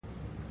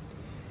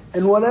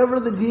And whatever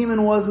the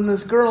demon was in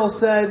this girl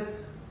said,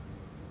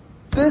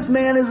 this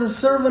man is a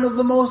servant of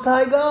the Most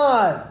High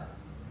God.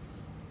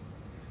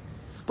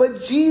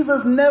 But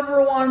Jesus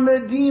never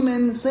wanted a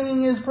demon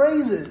singing his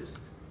praises.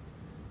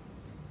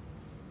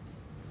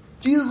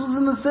 Jesus was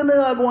in the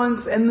synagogue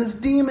once, and this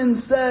demon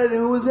said,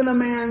 who was in a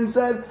man,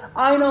 said,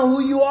 I know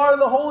who you are,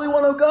 the Holy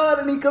One of God.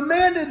 And he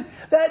commanded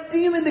that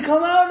demon to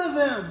come out of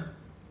him.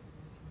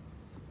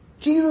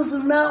 Jesus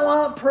does not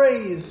want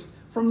praise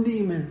from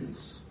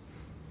demons.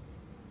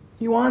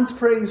 He wants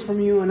praise from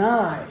you and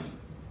I,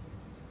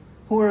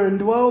 who are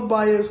indwelled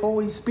by his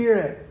Holy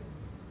Spirit,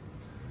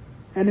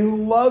 and who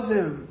love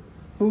him,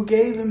 who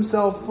gave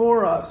himself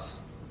for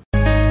us.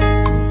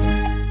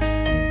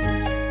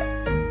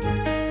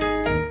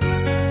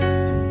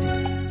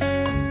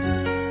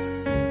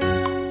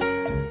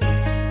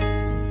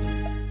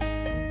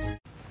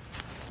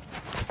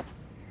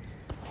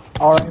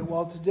 All right,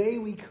 well, today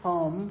we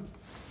come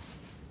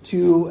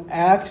to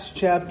Acts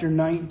chapter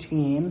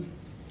 19,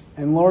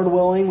 and Lord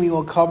willing, we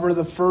will cover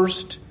the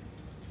first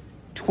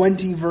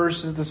 20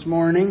 verses this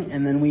morning,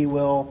 and then we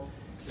will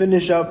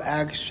finish up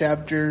Acts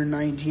chapter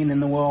 19 in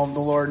the will of the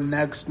Lord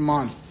next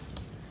month.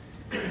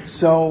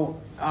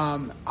 So,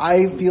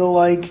 I feel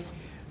like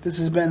this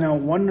has been a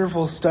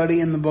wonderful study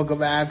in the book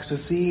of Acts to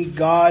see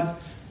God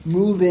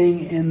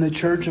moving in the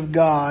church of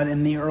God,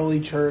 in the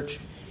early church.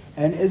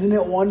 And isn't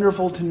it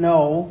wonderful to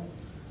know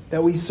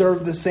that we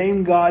serve the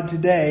same God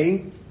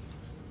today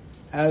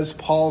as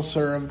Paul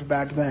served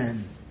back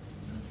then?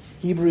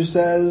 Hebrews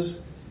says,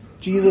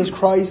 Jesus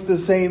Christ the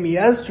same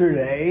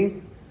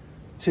yesterday,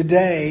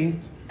 today,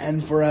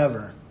 and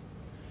forever.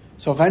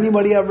 So if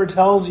anybody ever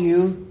tells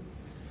you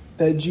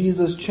that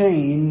Jesus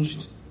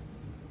changed,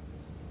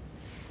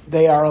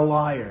 they are a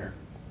liar.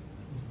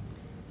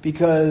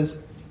 Because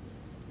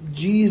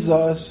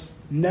Jesus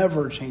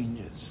never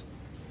changes.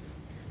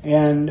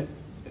 And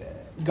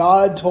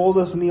God told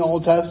us in the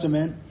Old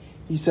Testament,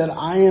 he said,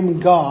 I am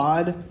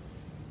God,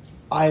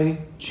 I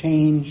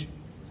change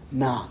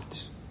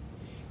not.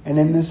 And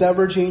in this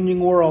ever-changing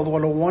world,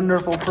 what a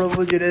wonderful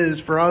privilege it is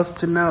for us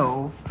to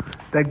know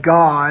that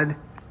God,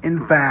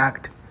 in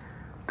fact,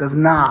 does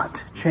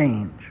not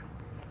change.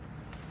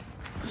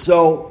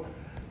 So,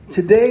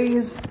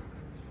 today's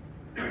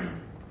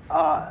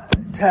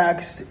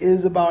text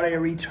is about a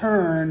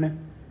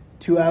return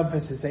to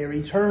Ephesus, a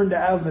return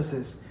to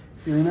Ephesus.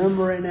 If you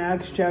remember in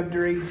Acts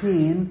chapter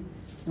 18,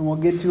 and we'll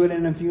get to it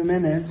in a few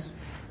minutes,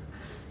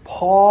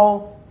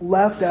 Paul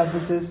left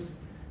Ephesus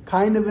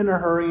kind of in a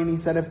hurry, and he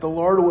said, if the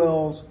Lord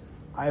wills,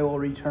 I will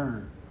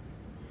return.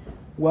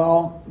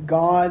 Well,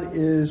 God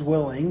is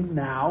willing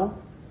now,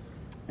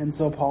 and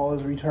so Paul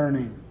is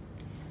returning.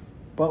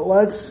 But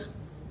let's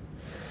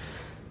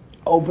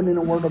open in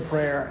a word of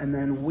prayer, and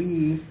then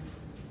we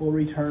will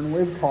return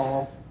with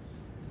Paul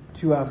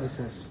to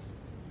Ephesus.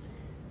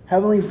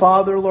 Heavenly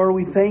Father, Lord,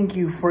 we thank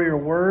you for your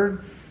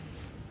word.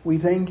 We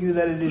thank you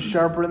that it is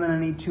sharper than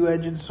any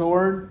two-edged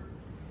sword,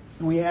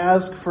 and we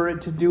ask for it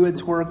to do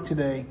its work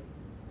today.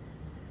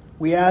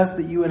 We ask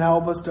that you would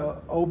help us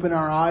to open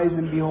our eyes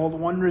and behold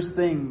wondrous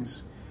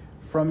things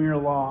from your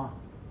law.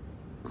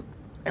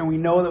 And we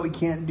know that we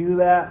can't do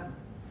that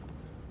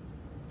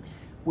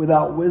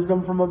without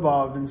wisdom from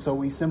above, and so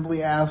we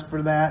simply ask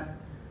for that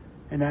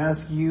and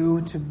ask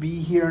you to be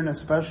here in a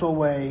special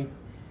way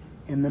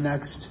in the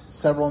next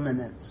several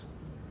minutes.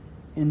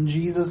 In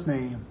Jesus'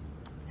 name,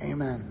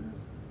 amen.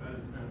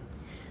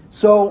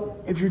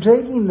 So, if you're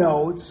taking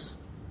notes,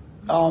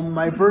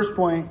 my first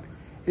point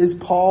is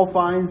Paul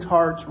finds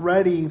hearts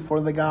ready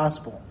for the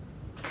gospel.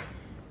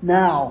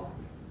 Now,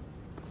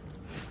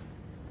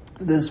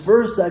 this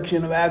first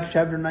section of Acts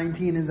chapter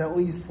 19 is at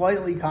least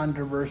slightly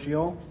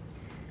controversial.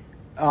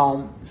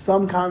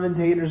 Some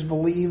commentators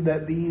believe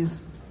that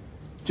these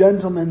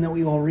gentlemen that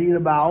we will read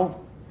about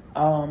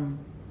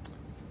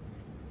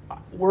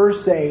were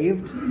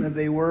saved, that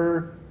they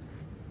were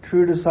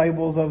true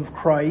disciples of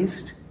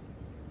Christ,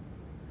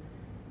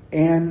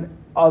 and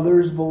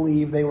others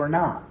believe they were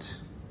not.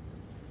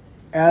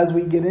 As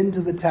we get into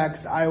the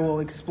text, I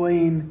will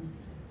explain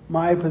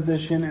my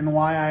position and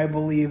why I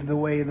believe the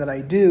way that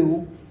I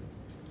do.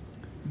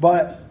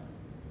 But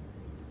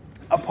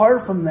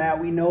apart from that,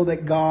 we know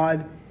that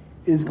God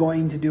is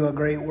going to do a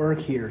great work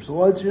here. So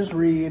let's just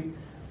read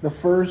the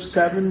first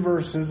 7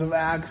 verses of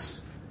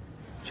Acts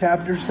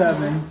chapter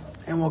 7,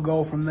 and we'll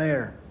go from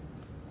there.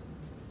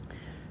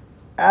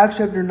 Acts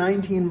chapter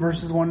 19,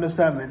 verses 1 to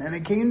 7. And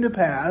it came to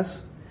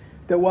pass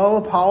that while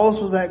Apollos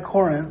was at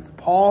Corinth,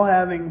 Paul,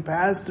 having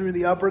passed through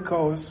the upper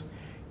coast,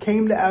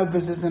 came to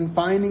Ephesus, and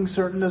finding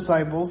certain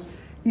disciples,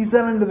 he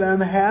said unto them,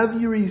 Have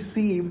ye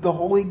received the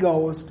Holy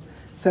Ghost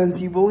since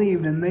ye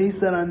believed? And they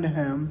said unto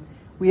him,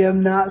 We have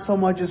not so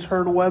much as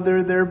heard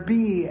whether there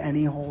be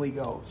any Holy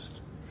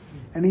Ghost.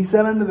 And he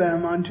said unto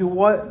them, Unto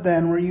what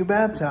then were you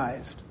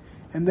baptized?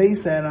 And they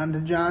said,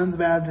 Unto John's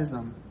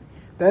baptism.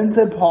 Then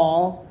said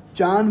Paul,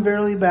 John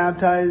verily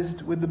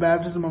baptized with the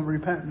baptism of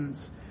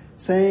repentance,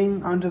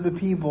 saying unto the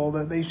people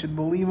that they should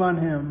believe on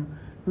him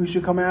who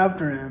should come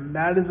after him,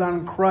 that is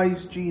on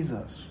Christ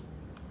Jesus.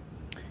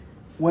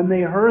 When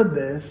they heard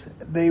this,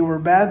 they were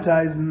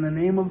baptized in the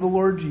name of the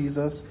Lord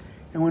Jesus.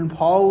 And when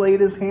Paul laid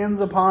his hands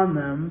upon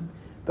them,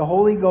 the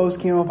Holy Ghost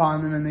came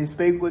upon them, and they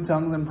spake with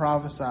tongues and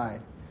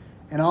prophesied.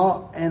 And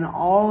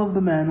all of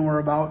the men were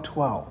about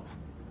 12.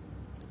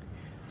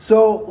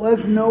 So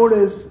let's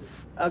notice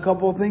a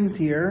couple of things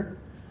here.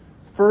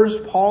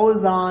 First, Paul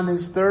is on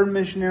his third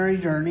missionary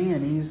journey,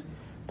 and he's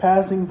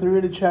passing through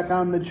to check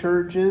on the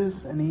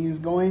churches, and he's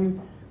going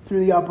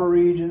through the upper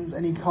regions,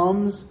 and he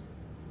comes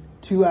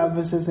to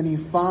Ephesus, and he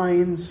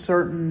finds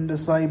certain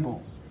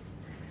disciples.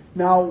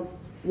 Now,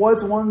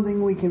 what's one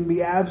thing we can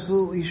be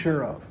absolutely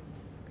sure of?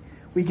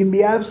 We can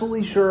be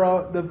absolutely sure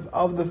of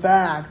the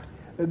fact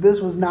that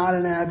this was not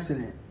an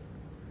accident.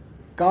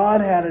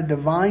 God had a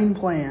divine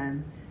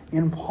plan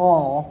in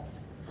Paul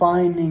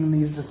finding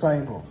these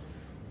disciples.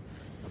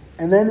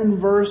 And then in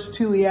verse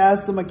 2, he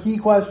asks them a key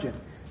question.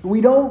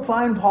 We don't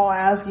find Paul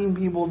asking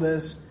people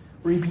this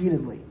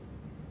repeatedly.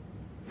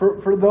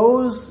 For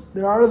those,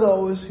 there are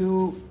those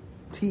who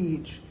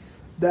teach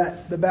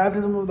that the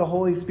baptism of the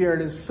Holy Spirit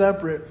is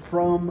separate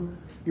from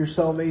your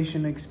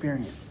salvation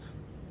experience.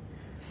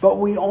 But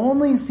we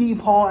only see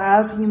Paul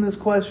asking this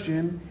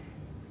question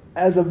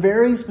as a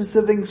very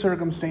specific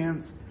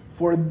circumstance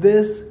for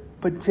this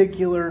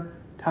particular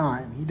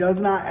time. He does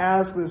not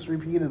ask this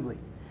repeatedly.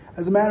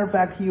 As a matter of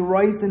fact, he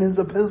writes in his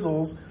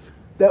epistles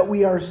that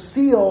we are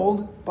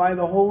sealed by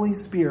the Holy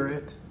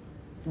Spirit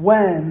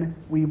when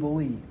we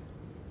believe.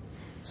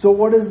 So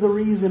what is the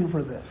reason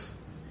for this?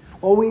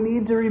 Well, we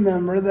need to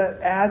remember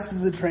that Acts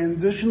is a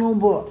transitional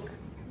book.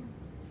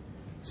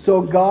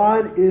 So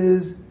God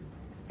is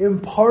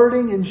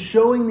imparting and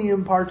showing the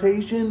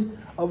impartation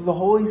of the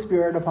Holy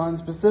Spirit upon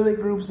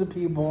specific groups of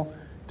people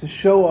to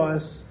show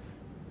us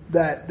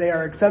that they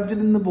are accepted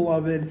in the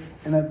beloved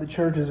and that the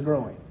church is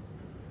growing.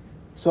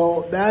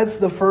 So that's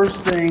the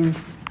first thing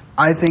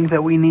I think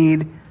that we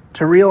need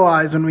to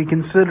realize when we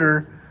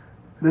consider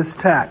this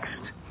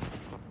text.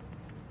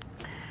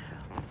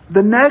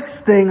 The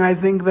next thing I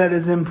think that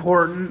is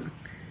important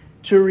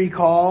to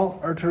recall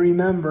or to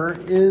remember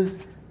is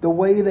the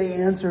way they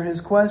answer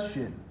his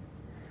question.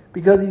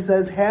 Because he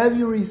says, have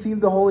you received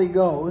the Holy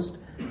Ghost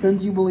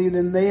since you believed?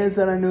 And they had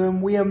said unto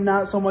him, we have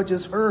not so much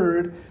as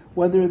heard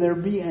whether there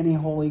be any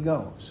Holy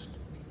Ghost.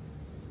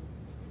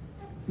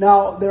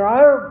 Now, there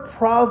are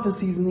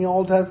prophecies in the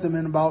Old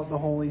Testament about the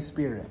Holy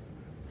Spirit.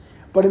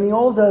 But in the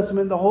Old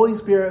Testament, the Holy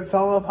Spirit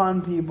fell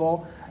upon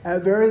people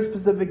at very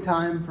specific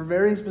time for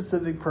very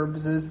specific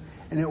purposes,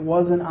 and it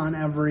wasn't on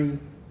every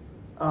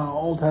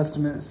Old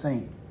Testament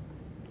saint.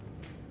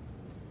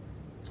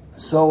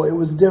 So it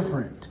was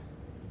different.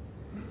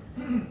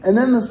 And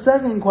then the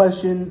second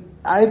question,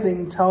 I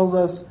think, tells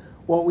us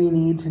what we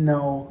need to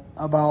know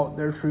about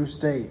their true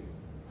state.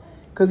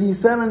 Because he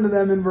said unto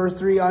them in verse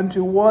 3,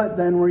 unto what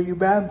then were you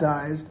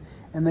baptized?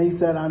 And they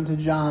said, unto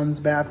John's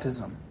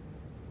baptism.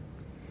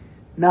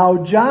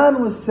 Now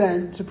John was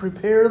sent to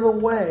prepare the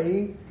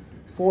way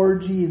for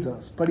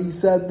Jesus. But he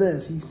said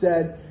this, he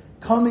said,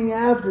 coming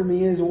after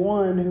me is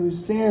one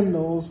whose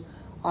sandals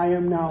I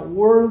am not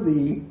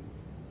worthy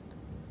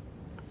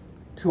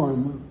to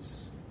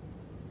unloose.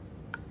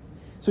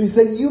 So he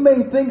said, you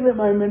may think that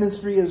my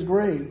ministry is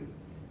great,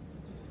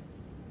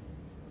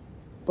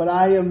 but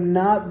I am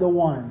not the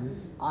one.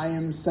 I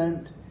am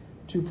sent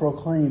to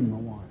proclaim the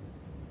one.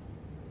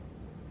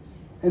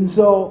 And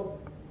so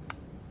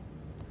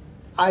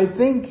I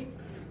think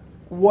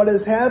what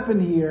has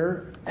happened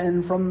here,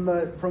 and from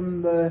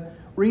the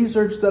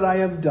research that I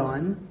have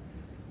done,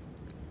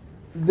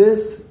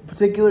 this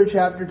particular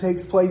chapter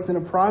takes place in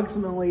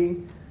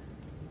approximately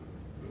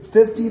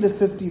 50 to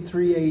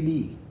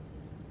 53 AD.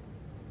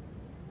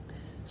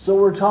 So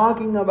we're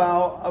talking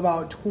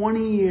about 20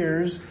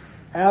 years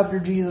after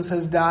Jesus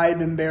has died,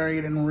 been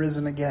buried, and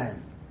risen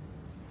again.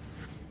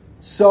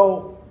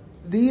 So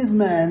these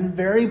men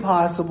very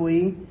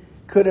possibly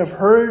could have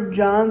heard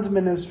John's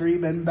ministry,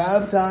 been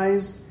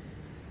baptized,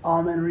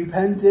 and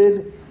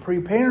repented,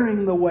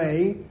 preparing the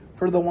way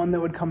for the one that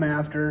would come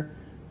after,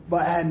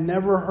 but had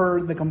never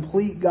heard the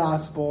complete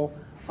gospel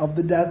of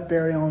the death,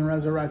 burial, and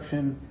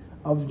resurrection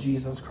of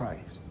Jesus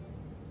Christ.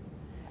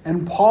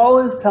 And Paul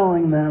is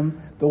telling them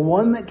the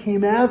one that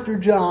came after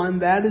John,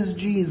 that is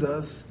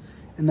Jesus.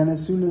 And then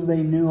as soon as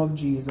they knew of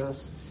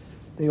Jesus,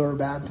 they were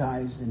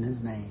baptized in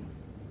his name.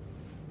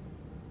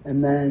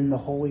 And then the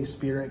Holy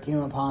Spirit came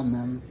upon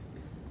them,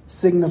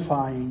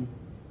 signifying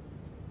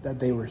that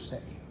they were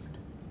saved.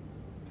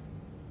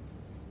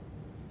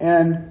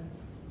 And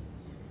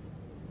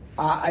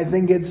I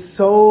think it's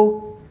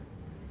so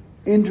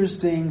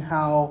interesting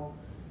how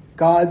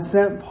God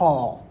sent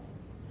Paul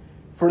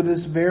for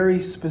this very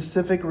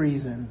specific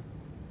reason.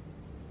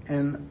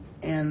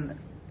 And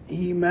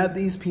he met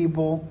these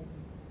people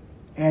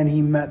and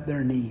he met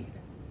their need.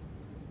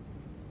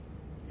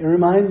 It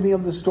reminds me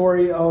of the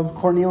story of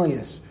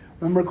Cornelius.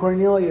 Remember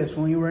Cornelius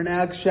when we were in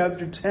Acts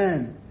chapter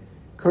 10?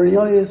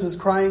 Cornelius was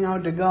crying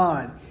out to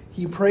God.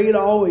 He prayed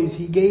always.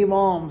 He gave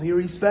alms. He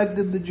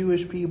respected the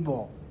Jewish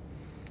people.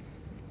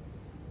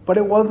 But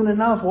it wasn't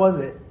enough, was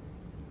it?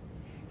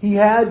 He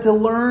had to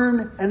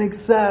learn and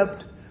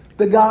accept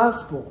the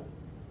gospel.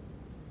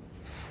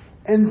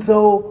 And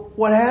so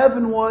what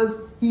happened was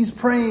he's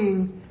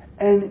praying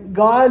and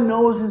God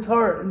knows his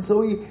heart. And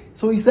so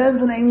he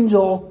sends an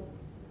angel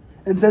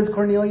and says,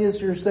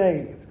 Cornelius, you're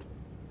saved.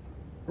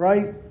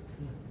 Right?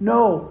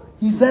 No.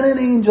 He sent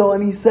an angel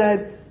and he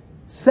said,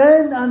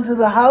 send unto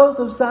the house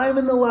of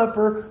Simon the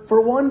leper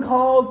for one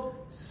called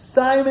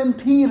Simon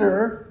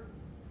Peter,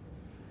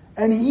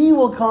 and he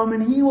will come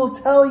and he will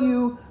tell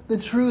you the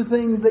true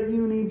things that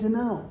you need to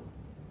know.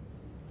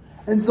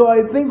 And so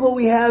I think what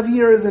we have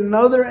here is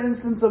another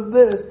instance of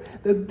this,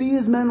 that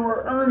these men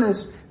were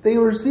earnest. They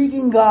were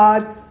seeking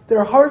God.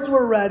 Their hearts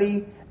were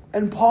ready.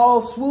 And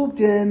Paul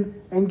swooped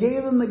in and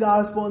gave them the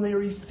gospel, and they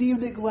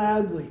received it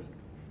gladly.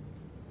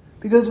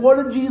 Because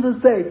what did Jesus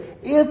say?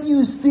 If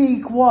you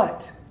seek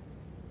what?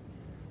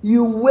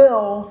 You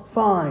will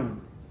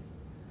find.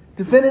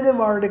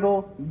 Definitive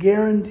article,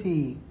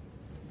 guarantee.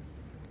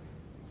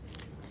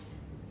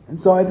 And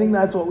so I think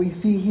that's what we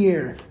see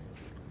here.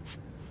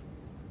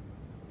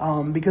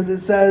 Because it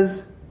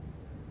says,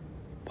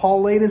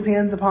 Paul laid his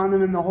hands upon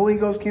them and the Holy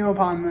Ghost came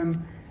upon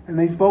them, and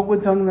they spoke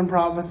with tongues and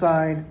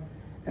prophesied,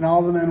 and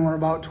all the men were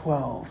about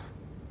 12.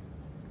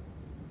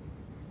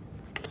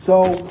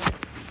 So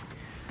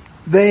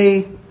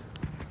they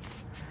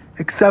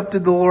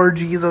accepted the Lord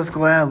Jesus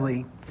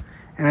gladly.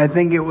 And I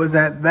think it was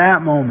at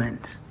that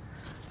moment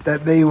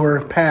that they were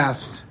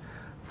passed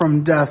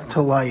from death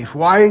to life.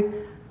 Why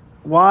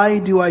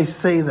do I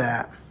say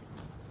that?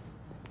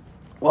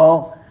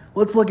 Well,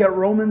 let's look at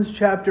Romans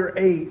chapter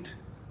 8,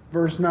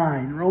 verse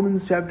 9.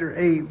 Romans chapter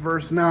 8,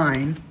 verse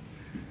 9.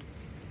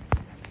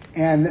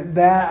 And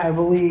that, I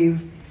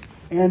believe,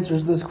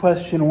 answers this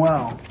question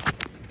well.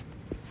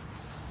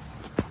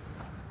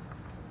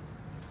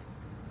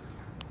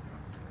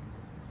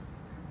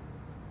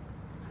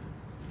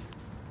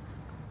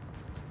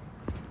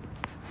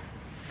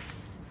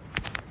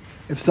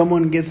 If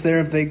someone gets there,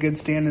 if they could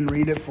stand and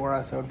read it for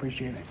us, I would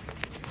appreciate it.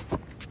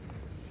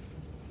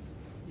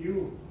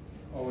 You,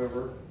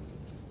 however,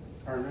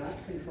 are not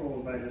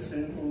controlled by the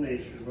sinful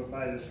nature, but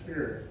by the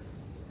Spirit.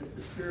 If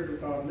the Spirit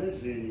of God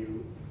lives in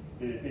you,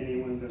 and if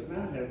anyone does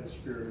not have the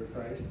Spirit of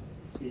Christ,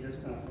 he does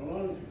not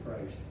belong to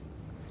Christ.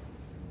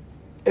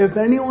 If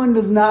anyone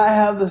does not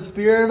have the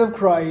Spirit of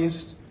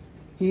Christ,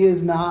 he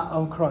is not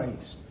of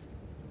Christ.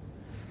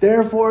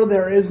 Therefore,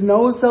 there is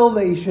no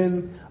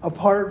salvation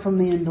apart from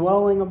the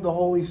indwelling of the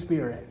Holy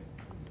Spirit.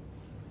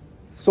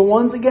 So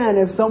once again,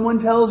 if someone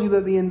tells you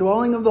that the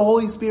indwelling of the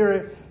Holy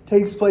Spirit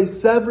takes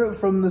place separate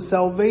from the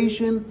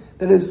salvation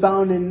that is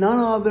found in none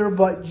other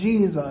but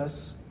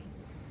Jesus,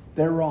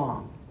 they're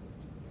wrong.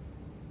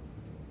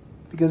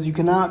 Because you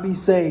cannot be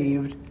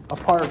saved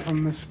apart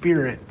from the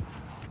Spirit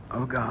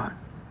of God.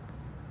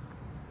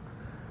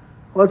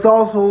 Let's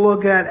also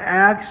look at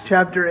Acts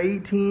chapter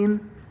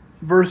 18,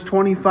 verse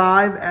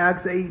 25.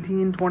 Acts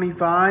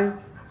 18:25.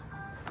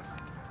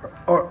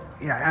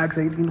 Acts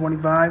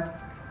 18:25.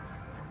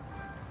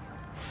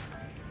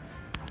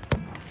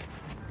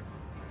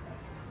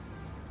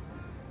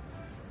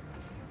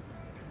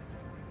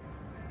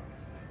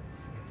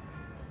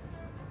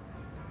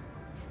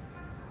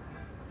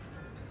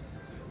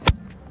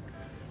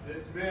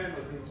 This man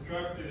was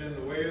instructed in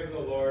the way of the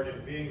Lord,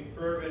 and being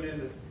fervent in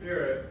the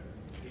Spirit,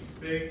 he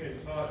spake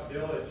and taught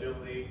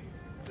diligently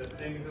the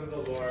things of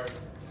the Lord,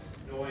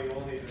 knowing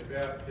only the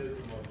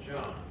baptism of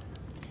John.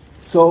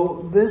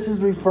 So this is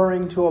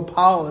referring to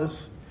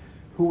Apollos,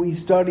 who we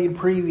studied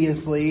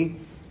previously,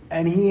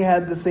 and he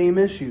had the same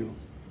issue.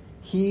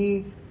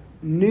 He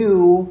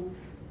knew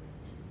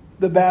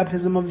the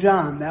baptism of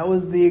John. That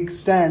was the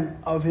extent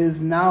of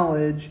his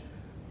knowledge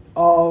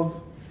of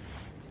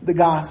the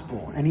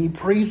gospel. And he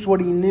preached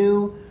what he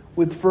knew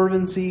with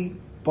fervency,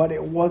 but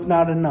it was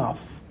not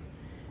enough.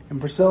 And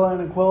Priscilla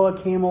and Aquila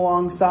came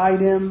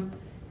alongside him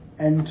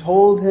and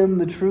told him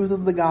the truth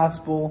of the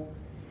gospel.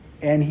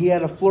 And he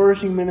had a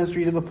flourishing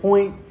ministry to the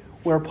point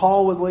where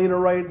Paul would later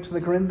write to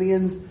the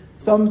Corinthians,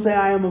 some say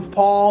I am of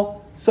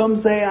Paul, some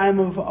say I am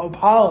of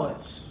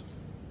Apollos,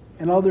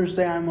 and others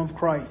say I am of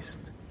Christ.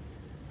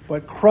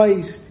 But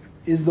Christ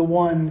is the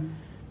one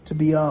to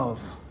be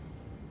of.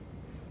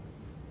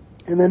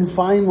 And then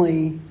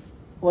finally,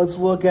 let's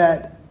look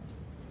at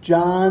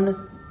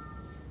John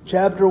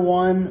chapter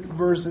 1,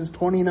 verses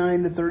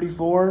 29 to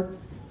 34.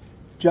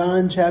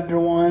 John chapter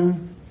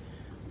 1,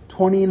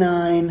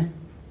 29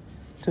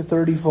 to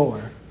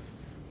 34.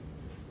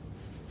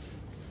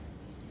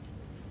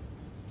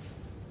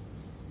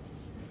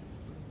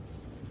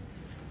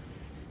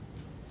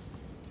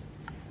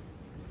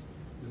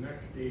 The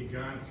next day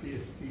John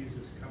seeth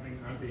Jesus coming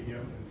unto him,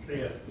 and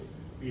saith,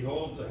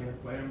 Behold the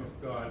Lamb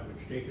of God,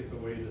 which taketh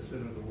away the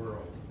sin of the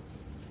world.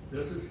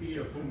 This is he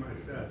of whom I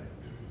said,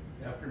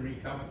 After me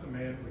cometh a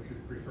man which is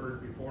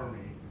preferred before me,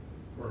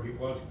 for he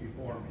was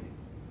before me.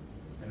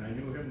 And I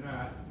knew him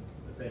not,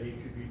 but that he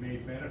should be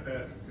made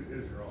manifest to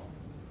Israel.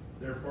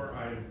 Therefore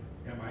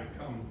am I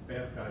come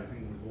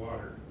baptizing with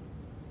water.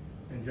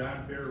 And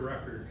John bare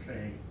record,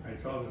 saying, I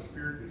saw the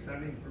Spirit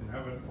descending from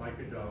heaven like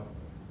a dove,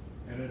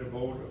 and it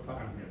abode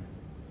upon him.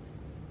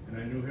 And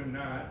I knew him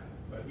not,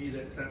 But he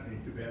that sent me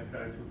to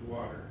baptize with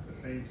water,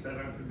 the same said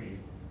unto me,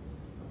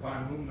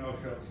 Upon whom thou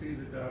shalt see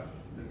the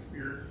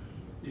Spirit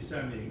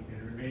descending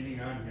and remaining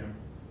on him,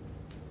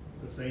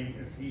 the same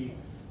is he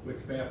which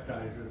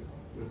baptizeth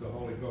with the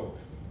Holy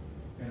Ghost.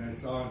 And I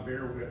saw and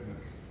bear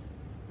witness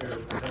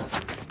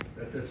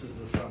that this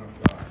is the Son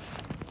of God.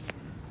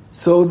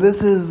 So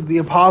this is the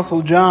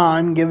Apostle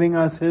John giving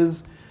us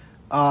his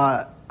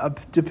a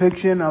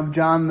depiction of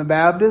John the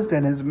Baptist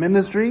and his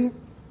ministry,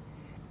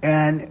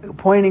 and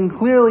pointing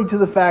clearly to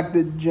the fact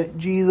that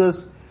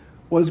Jesus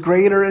was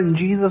greater and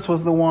Jesus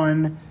was the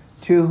one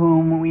to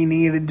whom we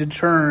needed to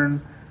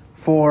turn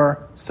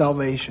for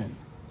salvation.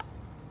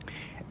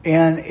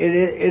 And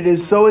it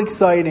is so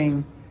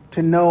exciting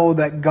to know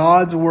that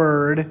God's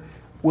word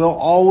will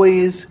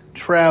always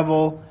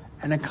travel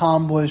and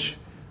accomplish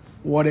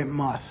what it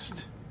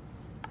must.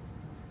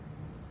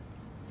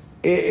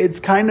 It's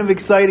kind of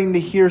exciting to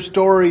hear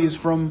stories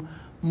from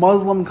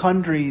Muslim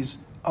countries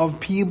of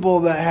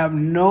people that have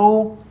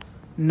no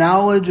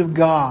knowledge of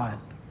God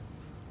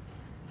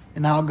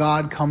and how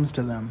God comes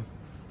to them.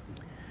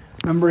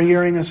 I remember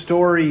hearing a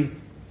story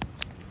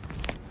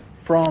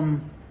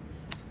from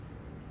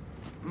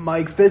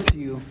Mike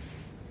Fitzhugh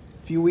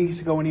a few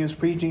weeks ago when he was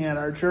preaching at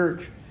our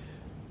church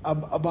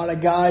about a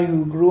guy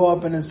who grew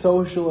up in a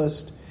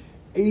socialist,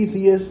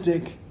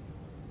 atheistic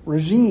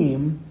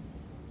regime,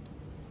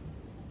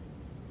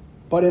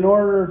 but in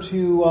order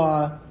to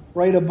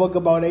write a book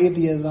about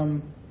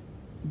atheism,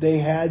 they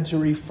had to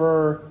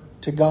refer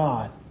to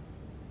God.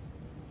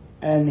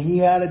 And he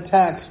had a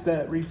text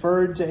that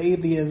referred to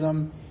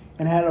atheism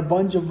and had a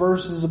bunch of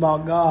verses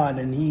about God,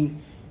 and he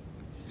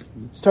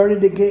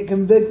started to get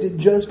convicted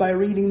just by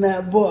reading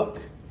that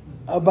book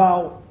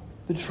about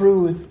the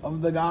truth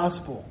of the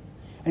gospel.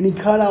 And he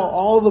cut out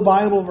all the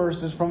Bible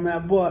verses from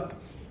that book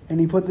and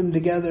he put them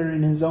together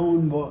in his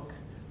own book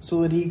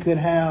so that he could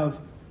have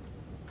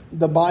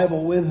the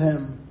Bible with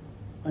him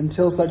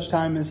until such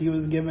time as he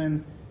was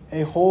given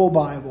a whole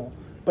Bible.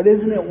 But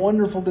isn't it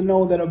wonderful to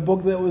know that a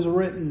book that was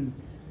written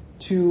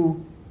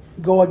to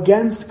go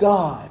against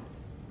God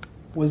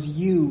was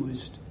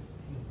used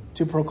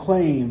to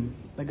proclaim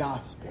the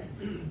gospel?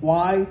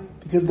 Why?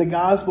 Because the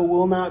gospel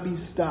will not be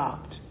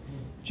stopped.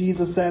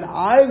 Jesus said,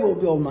 I will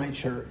build my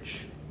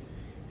church,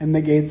 and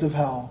the gates of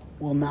hell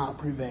will not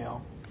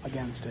prevail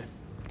against it.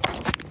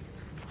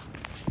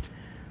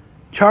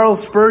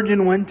 Charles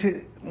Spurgeon went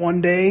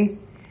one day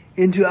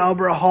into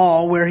Albert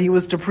Hall where he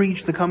was to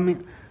preach the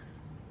coming...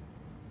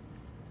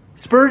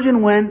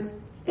 Spurgeon went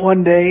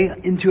one day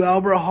into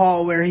Albert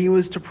Hall where he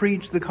was to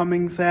preach the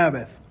coming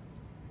Sabbath.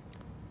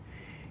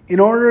 In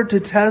order to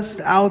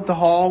test out the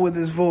hall with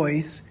his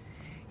voice,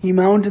 he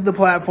mounted the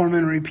platform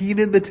and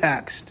repeated the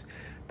text,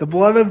 "The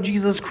blood of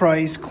Jesus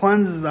Christ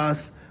cleanses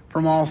us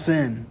from all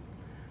sin."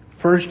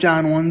 1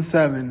 John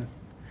 1:7.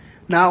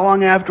 Not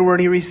long afterward,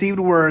 he received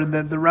word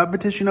that the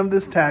repetition of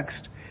this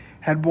text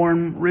had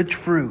borne rich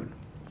fruit.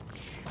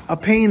 A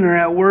painter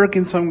at work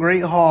in some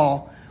great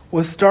hall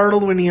was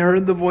startled when he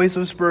heard the voice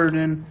of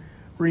Spurgeon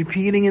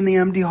repeating in the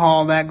empty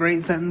hall that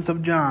great sentence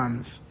of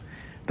John's.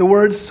 The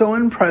words so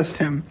impressed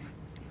him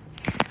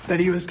that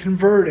he was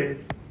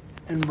converted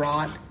and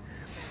brought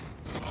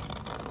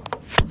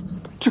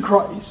to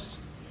Christ.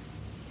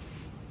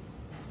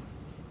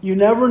 You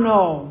never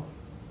know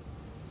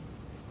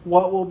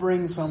what will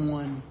bring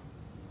someone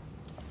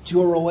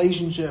to a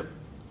relationship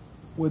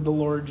with the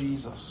Lord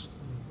Jesus.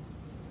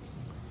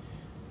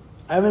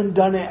 I haven't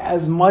done it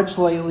as much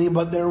lately,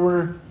 but there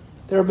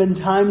have been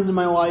times in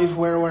my life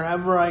where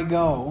wherever I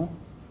go,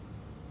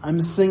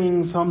 I'm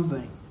singing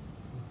something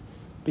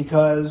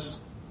because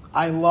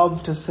I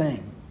love to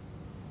sing.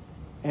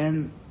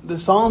 And the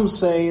Psalms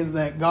say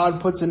that God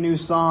puts a new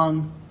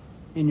song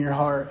in your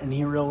heart, and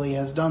He really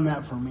has done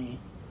that for me.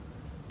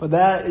 But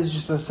that is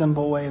just a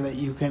simple way that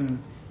you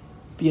can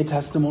be a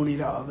testimony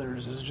to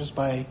others, is just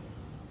by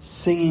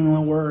singing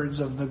the words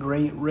of the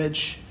great,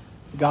 rich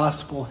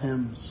gospel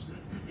hymns.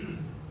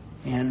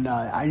 And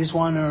I just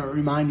want to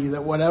remind you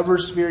that whatever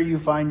sphere you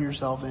find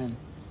yourself in,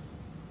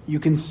 you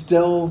can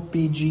still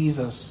be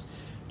Jesus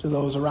to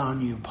those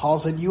around you. Paul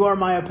said, "You are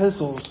my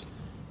epistles,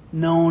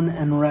 known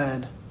and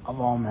read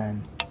of all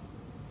men."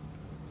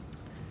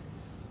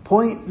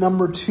 Point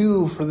number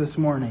 2 for this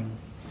morning.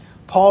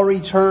 Paul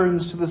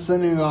returns to the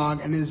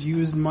synagogue and is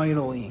used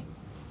mightily.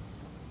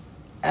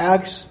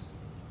 Acts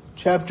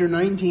chapter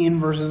 19,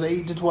 verses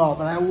 8 to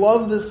 12. And I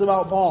love this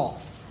about Paul.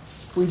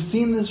 We've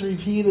seen this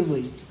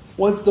repeatedly.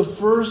 What's the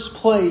first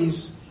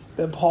place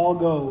that Paul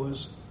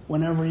goes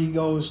whenever he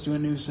goes to a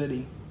new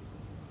city?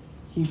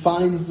 He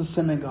finds the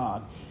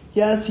synagogue.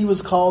 Yes, he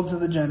was called to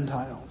the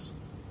Gentiles,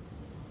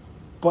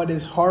 but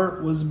his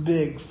heart was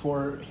big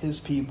for his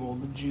people,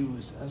 the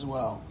Jews, as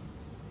well.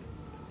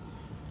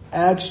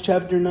 Acts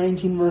chapter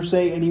 19, verse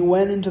 8, "And he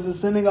went into the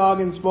synagogue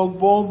and spoke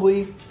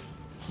boldly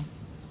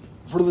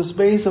for the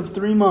space of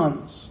 3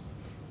 months,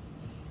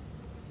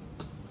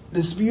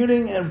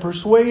 disputing and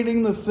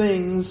persuading the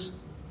things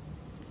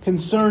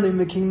concerning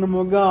the kingdom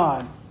of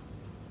God.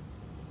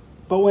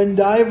 But when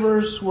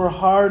divers were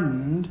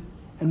hardened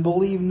and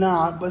believed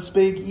not, but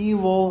spake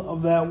evil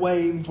of that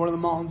way before the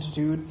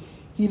multitude,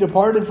 he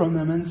departed from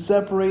them and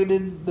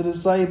separated the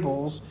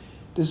disciples,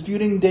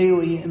 disputing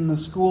daily in the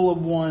school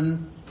of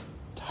one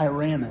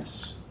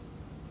Tyrannus.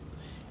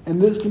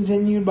 And this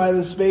continued by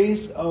the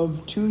space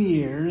of 2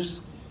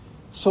 years,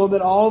 so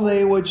that all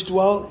they which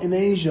dwelt in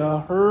Asia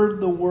heard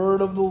the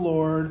word of the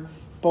Lord,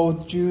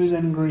 both Jews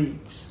and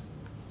Greeks.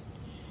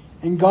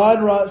 And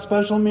God wrought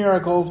special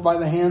miracles by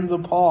the hands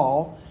of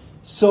Paul,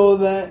 so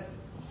that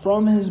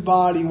from his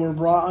body were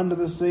brought unto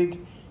the sick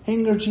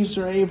handkerchiefs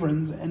or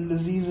aprons, and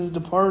diseases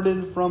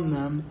departed from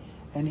them,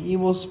 and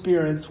evil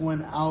spirits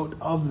went out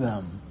of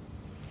them.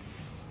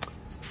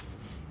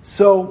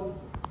 So,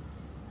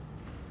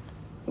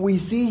 we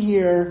see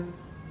here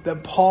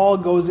that Paul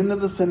goes into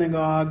the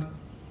synagogue,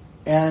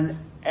 and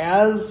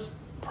as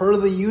per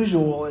the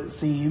usual, it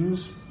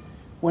seems,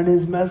 when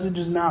his message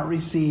is not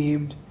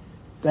received,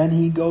 then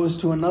he goes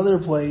to another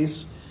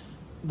place,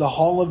 the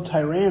Hall of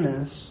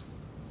Tyrannus,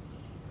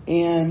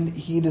 and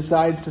he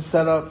decides to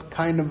set up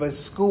kind of a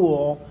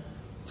school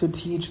to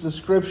teach the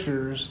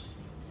scriptures.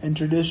 And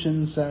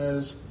tradition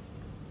says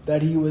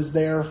that he was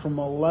there from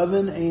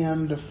 11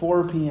 a.m. to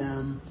 4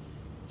 p.m.,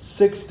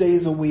 6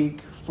 days a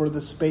week for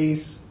the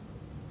space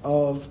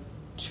of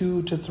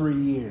 2 to 3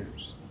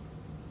 years,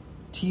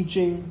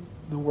 teaching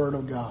the Word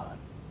of God.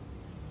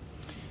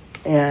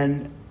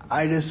 And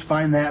I just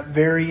find that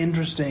very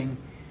interesting.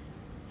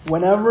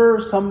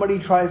 Whenever somebody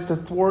tries to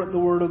thwart the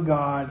Word of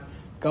God,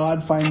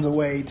 God finds a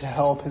way to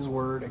help His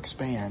Word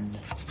expand.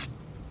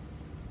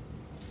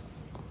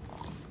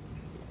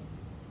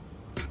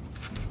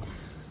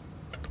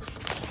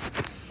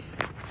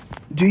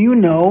 Do you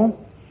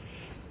know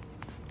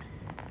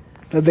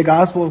that the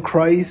gospel of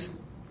Christ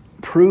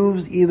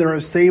proves either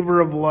a savor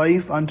of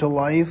life unto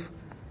life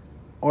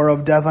or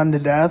of death unto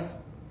death?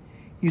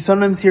 You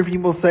sometimes hear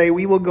people say,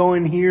 we will go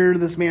and hear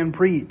this man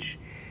preach.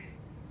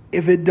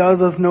 If it does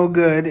us no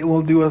good, it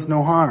will do us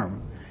no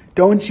harm.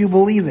 Don't you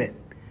believe it?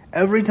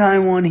 Every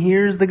time one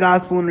hears the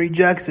gospel and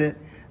rejects it,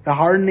 the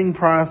hardening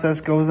process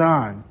goes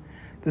on.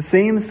 The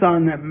same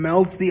sun that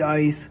melts the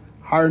ice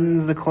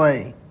hardens the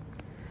clay.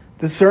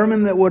 The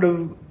sermon that would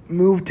have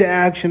moved to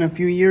action a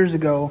few years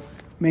ago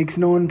makes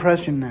no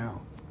impression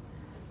now.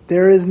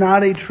 There is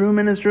not a true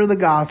minister of the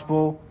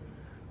gospel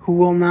who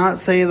will not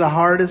say the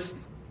hardest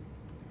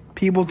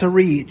people to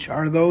reach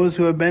are those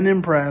who have been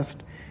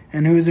impressed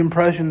and whose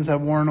impressions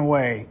have worn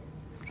away.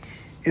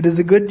 It is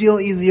a good deal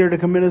easier to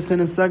commit a sin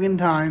a second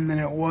time than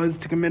it was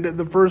to commit it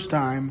the first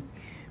time,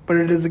 but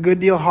it is a good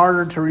deal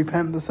harder to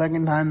repent the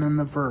second time than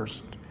the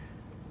first.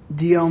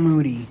 D.L.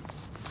 Moody.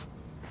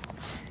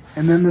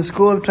 And then the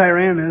School of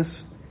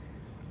Tyrannus,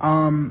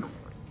 the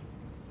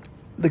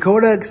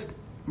Codex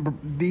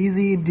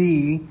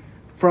BZD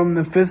from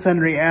the 5th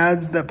century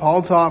adds that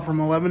Paul taught from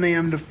 11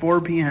 a.m. to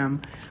 4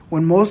 p.m.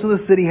 when most of the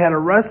city had a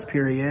rest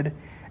period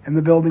and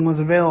the building was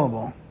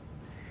available.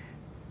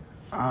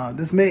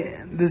 This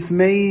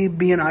may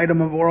be an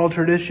item of oral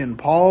tradition.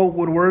 Paul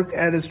would work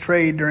at his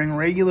trade during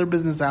regular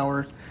business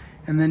hours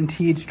and then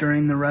teach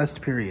during the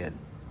rest period.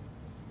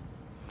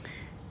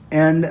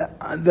 And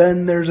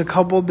then there's a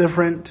couple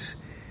different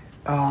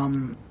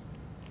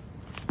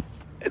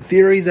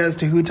theories as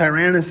to who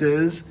Tyrannus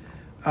is.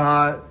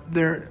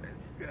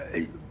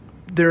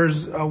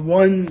 There's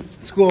one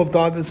school of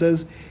thought that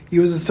says he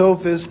was a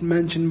sophist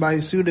mentioned by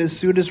Suidas.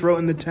 Suidas wrote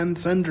in the 10th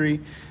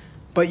century,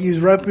 but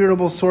used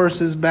reputable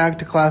sources back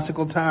to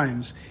classical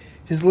times.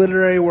 His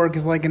literary work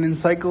is like an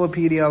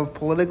encyclopedia of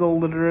political,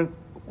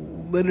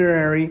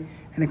 literary,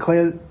 and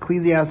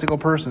ecclesiastical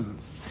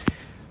persons.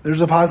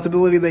 There's a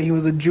possibility that he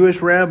was a Jewish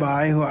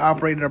rabbi who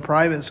operated a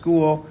private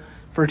school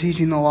for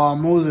teaching the law of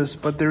Moses,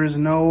 but there is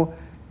no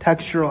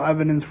textual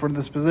evidence for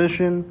this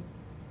position.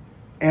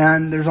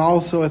 And there's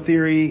also a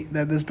theory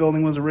that this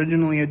building was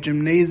originally a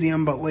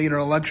gymnasium, but later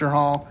a lecture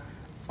hall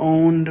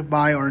owned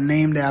by or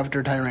named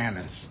after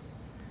Tyrannus.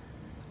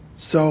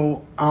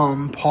 So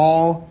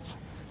Paul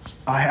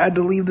had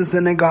to leave the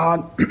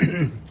synagogue,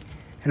 and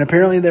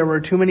apparently there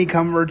were too many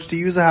converts to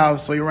use a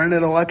house, so he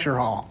rented a lecture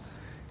hall.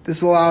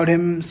 This allowed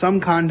him some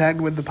contact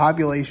with the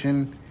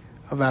population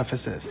of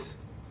Ephesus.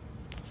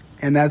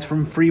 And that's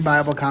from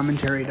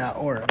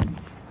freebiblecommentary.org.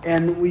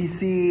 And we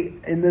see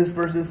in this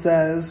verse it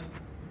says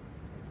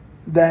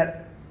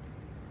that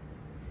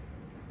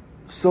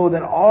so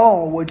that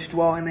all which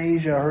dwell in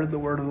Asia heard the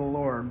word of the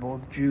Lord,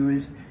 both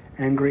Jews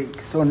and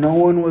Greeks. So no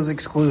one was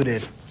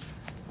excluded.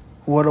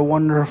 What a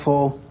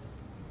wonderful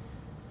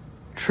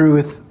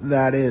truth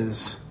that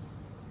is.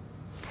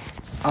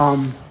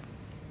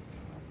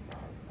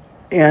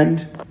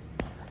 And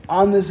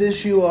on this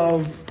issue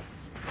of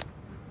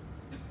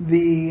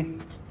the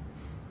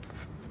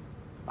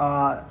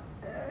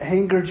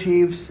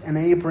handkerchiefs and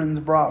aprons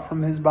brought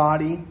from his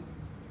body,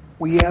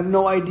 we have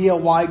no idea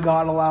why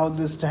God allowed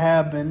this to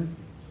happen,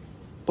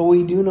 but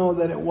we do know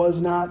that it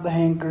was not the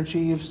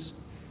handkerchiefs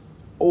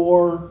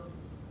or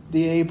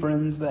the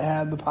aprons that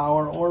had the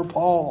power, or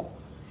Paul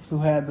who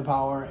had the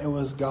power. It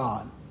was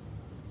God.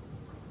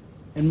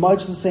 In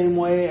much the same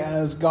way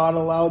as God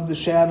allowed the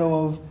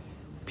shadow of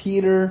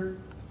Peter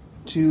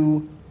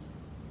to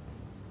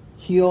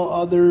heal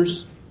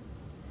others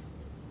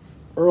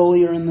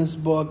earlier in this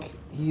book,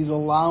 he's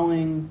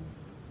allowing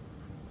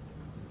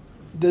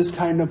this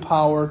kind of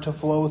power to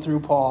flow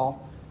through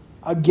Paul,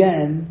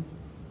 again,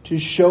 to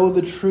show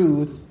the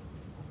truth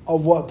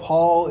of what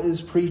Paul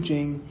is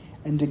preaching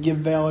and to give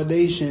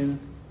validation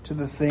to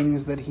the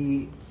things that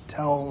he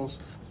tells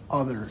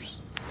others.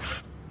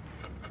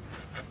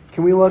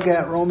 Can we look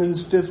at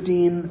Romans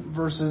 15,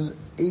 verses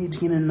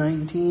 18 and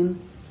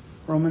 19?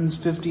 Romans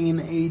 15,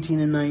 18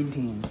 and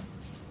 19.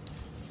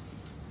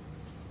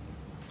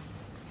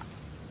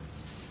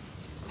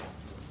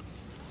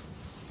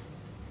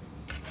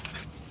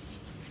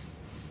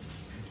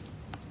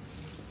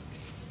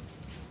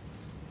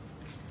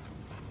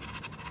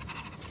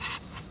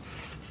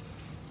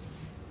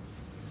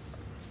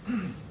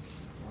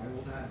 I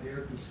will not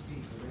dare to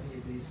speak of any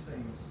of these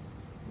things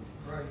which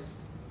Christ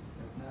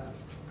hath not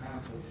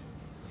accomplished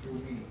through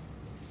me.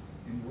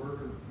 In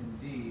word or in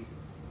deed,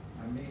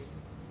 I make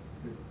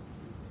the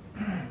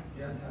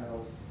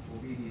Gentiles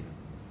obedient,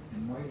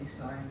 in mighty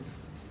signs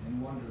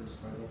and wonders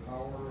by the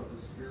power of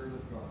the Spirit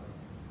of God,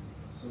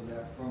 so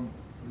that from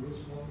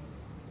Jerusalem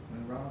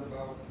and round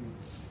about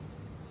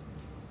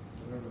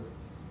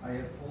I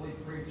have fully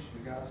preached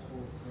the gospel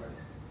of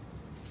Christ.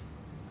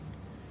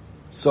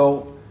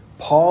 So,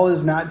 Paul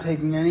is not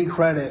taking any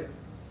credit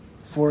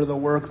for the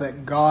work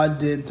that God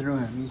did through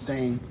him. He's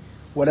saying,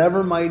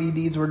 whatever mighty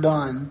deeds were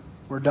done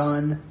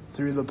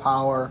through the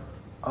power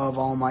of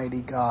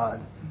Almighty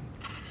God.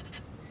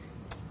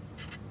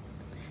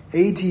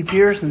 A.T.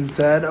 Pierson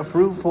said, a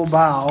fruitful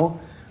bough,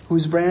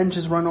 whose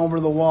branches run over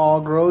the wall,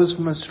 grows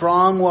from a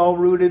strong,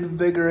 well-rooted,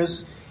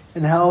 vigorous,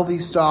 and healthy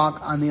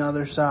stalk on the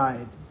other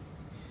side.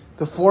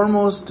 The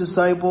foremost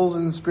disciples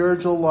in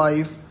spiritual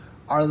life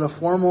are the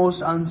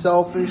foremost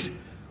unselfish,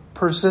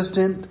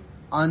 persistent,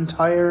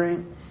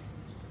 untiring.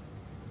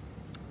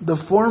 The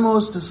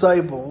foremost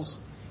disciples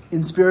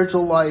in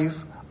spiritual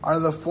life are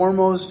the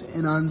foremost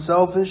in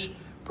unselfish,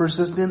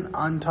 persistent,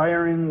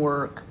 untiring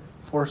work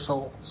for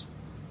souls.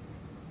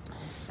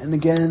 And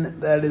again,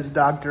 that is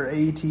Dr.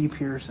 A.T.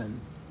 Pierson.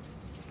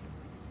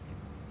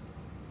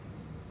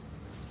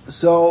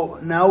 So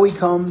now we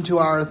come to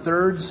our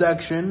third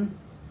section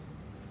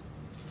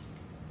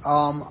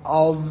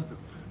of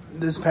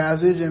this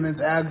passage, and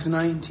it's Acts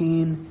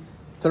 19,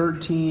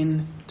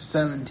 13 to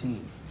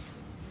 17.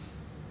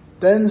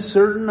 Then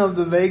certain of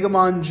the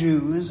vagabond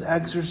Jews,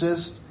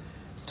 exorcists,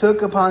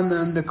 took upon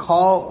them to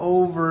call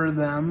over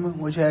them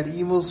which had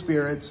evil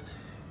spirits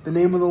the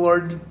name of the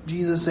Lord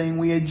Jesus, saying,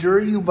 we adjure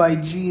you by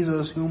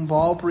Jesus whom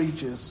Paul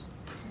preaches.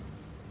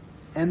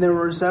 And there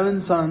were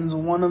 7 sons,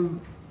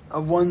 one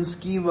of one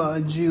Sceva,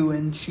 a Jew,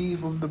 and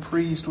chief of the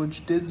priest,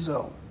 which did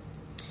so.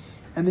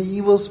 And the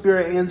evil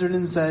spirit answered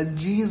and said,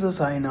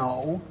 Jesus I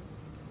know,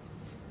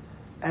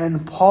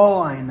 and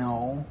Paul I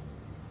know,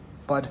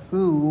 but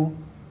who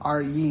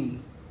are ye?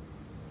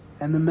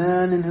 And the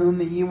man in whom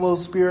the evil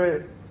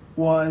spirit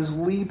was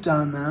leaped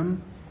on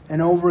them,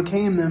 and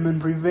overcame them, and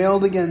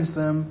prevailed against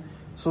them,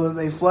 so that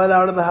they fled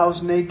out of the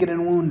house naked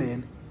and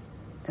wounded.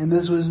 And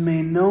this was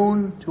made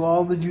known to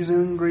all the Jews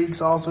and Greeks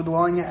also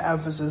dwelling at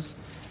Ephesus,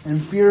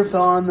 and fear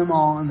fell on them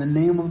all, and the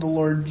name of the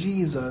Lord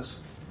Jesus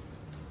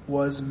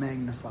was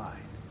magnified.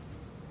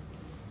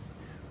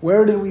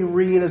 Where did we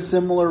read a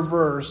similar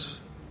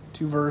verse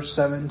to verse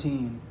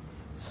 17?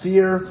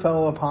 Fear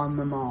fell upon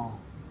them all.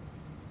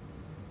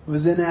 It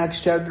was in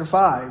Acts chapter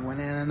 5 when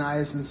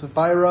Ananias and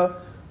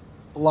Sapphira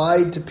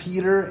lied to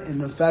Peter,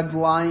 in effect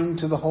lying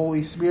to the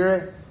Holy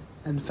Spirit,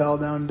 and fell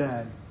down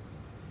dead.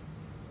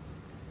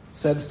 It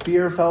said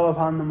fear fell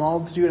upon the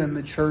multitude and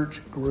the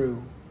church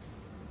grew.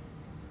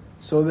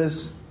 So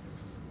this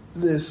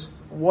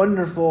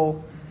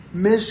wonderful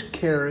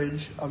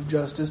miscarriage of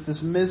justice,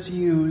 this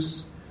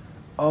misuse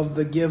of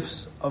the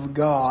gifts of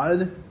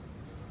God,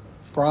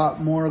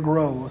 brought more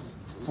growth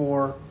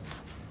for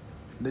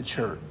the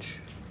church.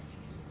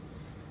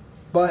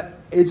 But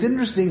it's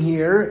interesting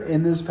here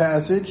in this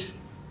passage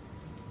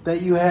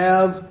that you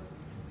have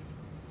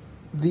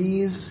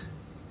these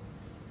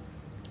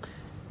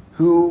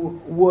who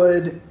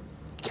would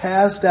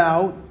cast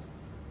out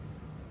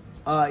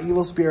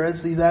evil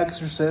spirits, these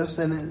exorcists,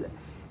 and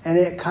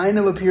it kind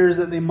of appears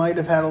that they might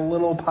have had a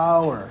little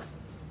power.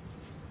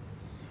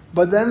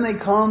 But then they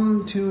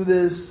come to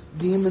this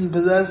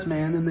demon-possessed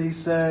man and they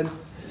said,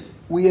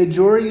 we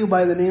adjure you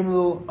by the name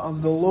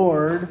of the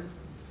Lord.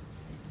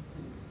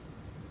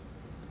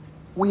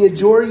 We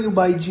adjure you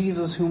by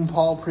Jesus whom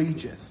Paul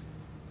preacheth.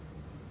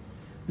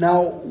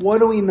 Now, what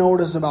do we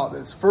notice about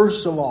this?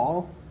 First of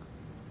all,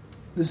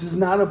 this is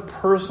not a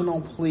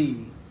personal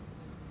plea.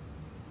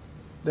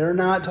 They're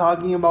not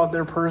talking about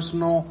their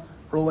personal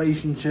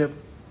relationship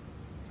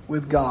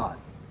with God.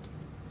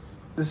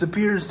 This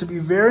appears to be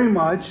very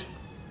much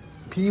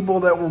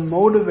people that were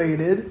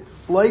motivated,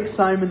 like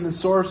Simon the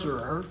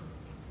sorcerer,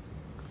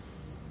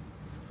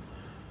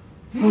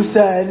 who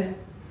said,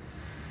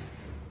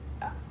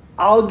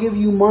 I'll give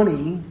you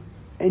money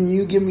and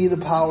you give me the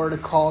power to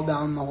call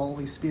down the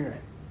Holy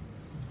Spirit.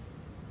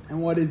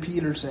 And what did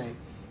Peter say?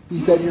 He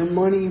said, your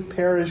money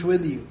perish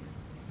with you.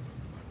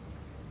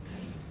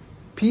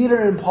 Peter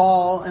and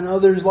Paul and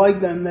others like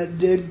them that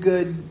did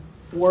good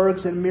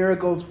works and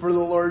miracles for the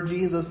Lord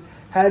Jesus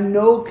had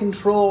no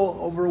control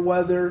over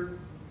whether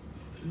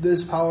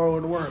this power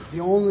would work. The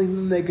only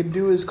thing they could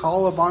do is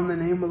call upon the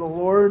name of the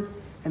Lord,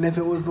 and if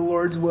it was the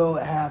Lord's will,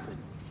 it happened.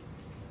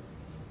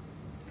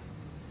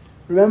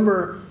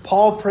 Remember,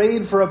 Paul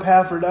prayed for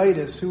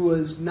Epaphroditus, who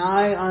was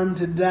nigh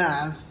unto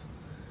death,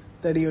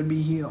 that he would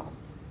be healed.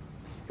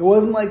 It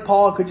wasn't like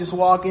Paul could just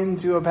walk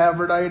into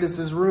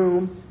Epaphroditus'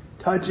 room,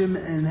 touch him,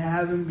 and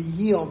have him be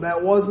healed.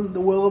 That wasn't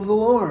the will of the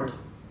Lord.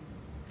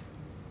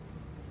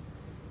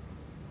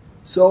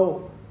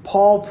 So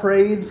Paul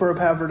prayed for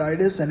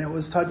Epaphroditus, and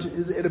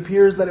it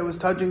appears that it was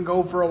touch and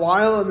go for a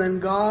while, and then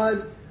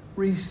God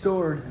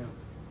restored him.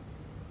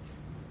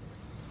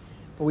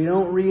 But we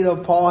don't read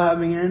of Paul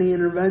having any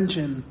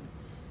intervention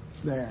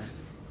there.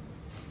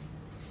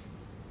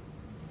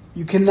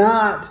 You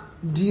cannot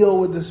deal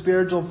with the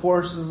spiritual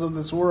forces of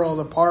this world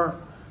apart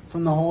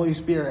from the Holy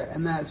Spirit.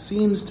 And that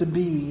seems to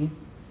be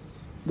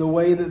the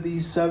way that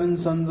these 7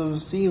 sons of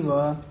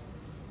Sceva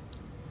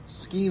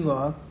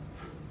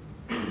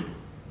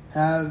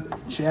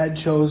had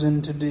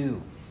chosen to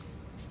do.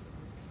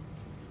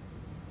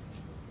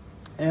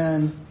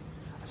 And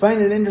I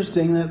find it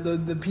interesting that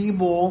the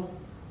people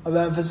of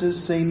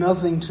Ephesus say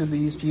nothing to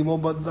these people,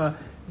 but the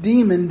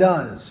demon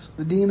does.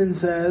 The demon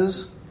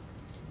says,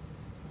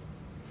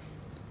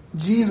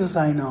 Jesus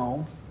I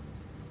know,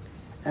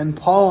 and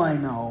Paul I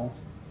know,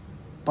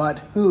 but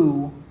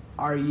who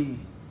are ye?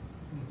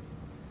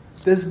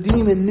 This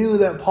demon knew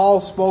that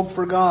Paul spoke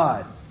for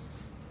God.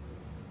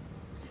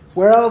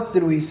 Where else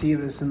did we see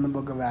this in the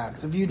book of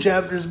Acts? A few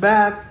chapters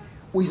back,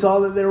 we saw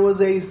that there was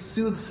a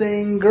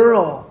soothsaying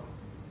girl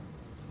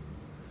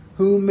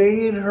who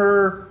made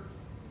her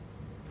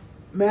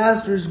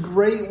masters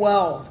great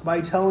wealth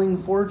by telling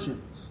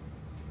fortunes.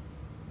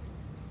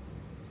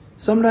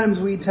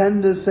 Sometimes we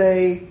tend to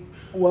say,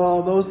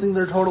 well, those things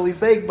are totally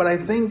fake, but I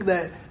think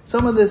that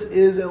some of this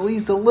is at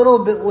least a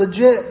little bit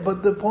legit,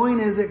 but the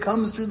point is it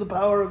comes through the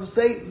power of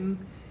Satan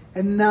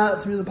and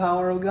not through the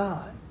power of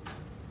God.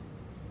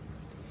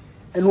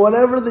 And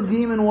whatever the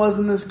demon was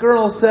in this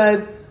girl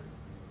said,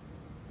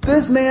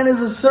 this man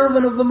is a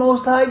servant of the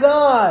Most High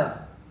God.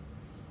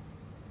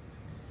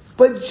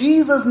 But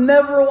Jesus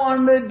never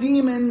wanted a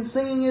demon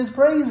singing his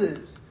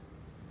praises.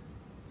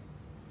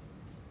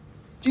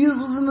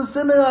 Jesus was in the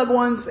synagogue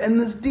once, and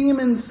this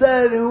demon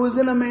said, who was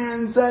in a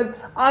man, said,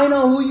 I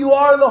know who you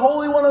are, the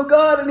Holy One of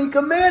God. And he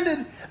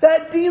commanded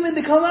that demon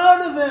to come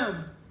out of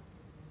him.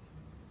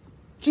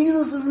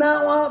 Jesus does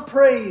not want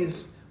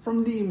praise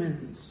from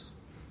demons.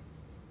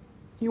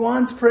 He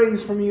wants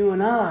praise from you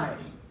and I,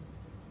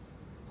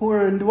 who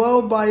are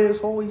indwelled by his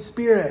Holy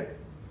Spirit,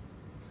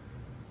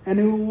 and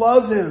who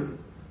love him,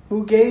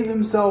 who gave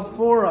himself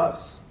for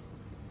us.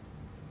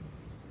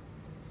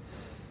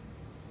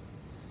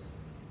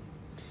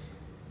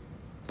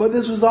 But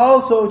this was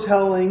also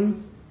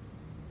telling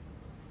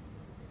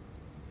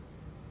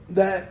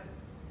that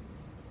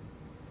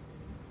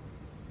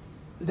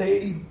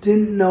they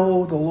didn't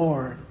know the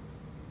Lord.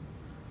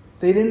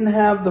 They didn't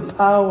have the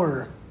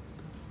power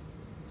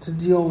to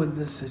deal with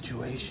this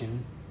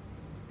situation.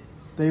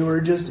 They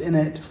were just in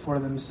it for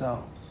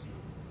themselves.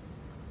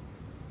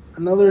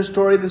 Another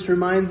story this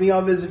reminds me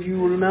of is, if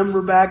you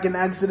remember back in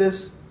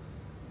Exodus,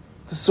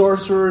 the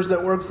sorcerers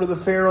that worked for the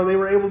Pharaoh, they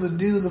were able to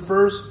do the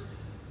first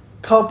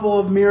couple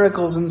of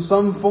miracles in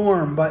some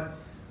form, but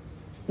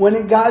when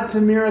it got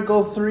to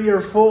miracle 3 or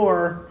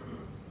 4,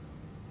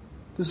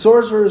 the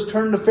sorcerers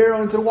turned to Pharaoh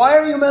and said, why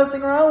are you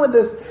messing around with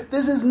this?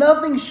 This is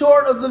nothing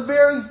short of the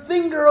very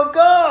finger of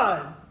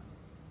God.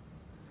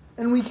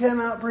 And we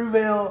cannot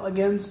prevail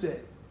against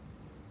it.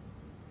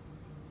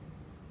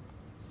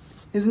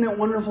 Isn't it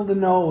wonderful to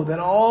know that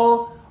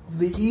all of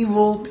the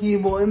evil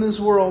people in this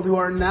world who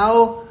are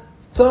now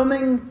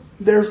thumbing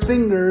their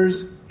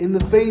fingers in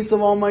the face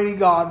of Almighty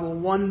God will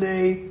one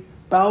day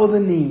bow the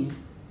knee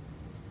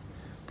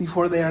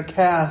before they are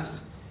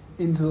cast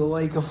into the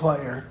lake of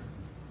fire,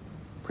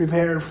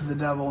 prepared for the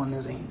devil and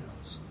his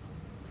angels.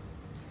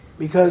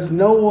 Because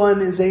no one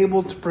is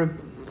able to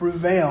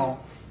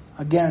prevail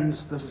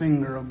against the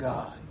finger of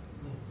God.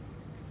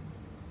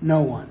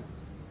 No one.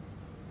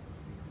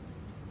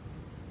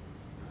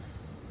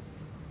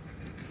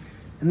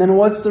 And then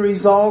what's the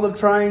result of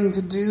trying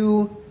to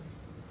do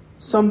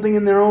something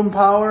in their own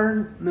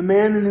power? The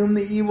man in whom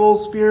the evil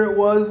spirit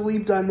was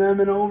leaped on them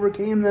and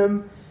overcame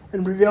them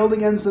and prevailed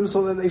against them,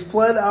 so that they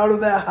fled out of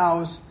that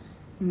house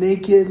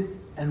naked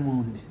and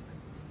wounded.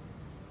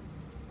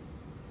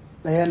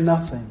 They had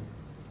nothing.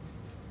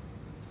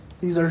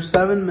 These are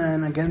 7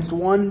 men against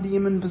 1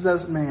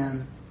 demon-possessed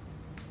man,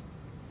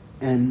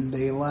 and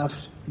they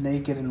left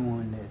naked and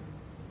wounded.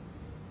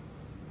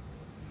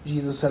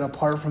 Jesus said,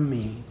 apart from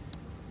me,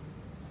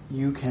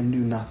 you can do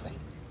nothing.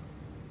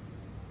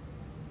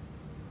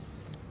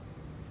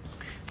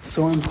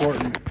 So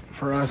important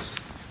for us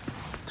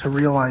to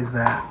realize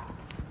that.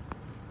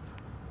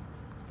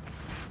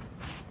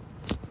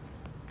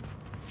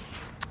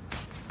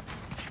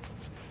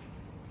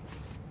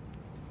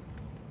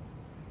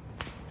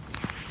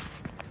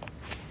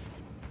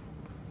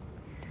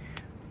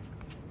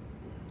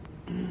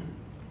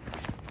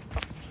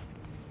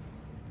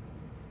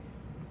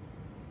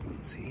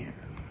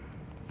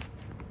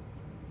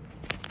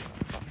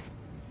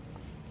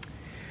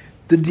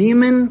 The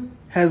demon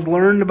has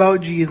learned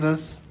about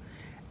Jesus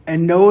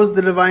and knows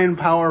the divine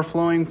power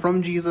flowing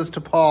from Jesus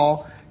to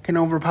Paul can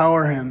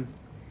overpower him.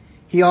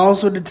 He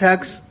also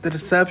detects the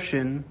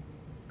deception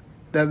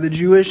that the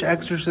Jewish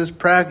exorcists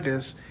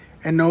practice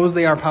and knows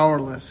they are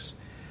powerless.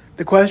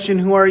 The question,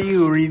 "Who are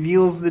you?"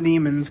 reveals the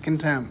demon's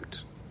contempt.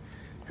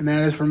 And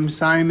that is from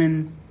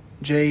Simon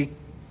J.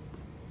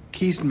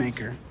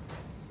 Keastmaker.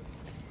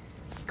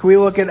 Can we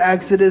look at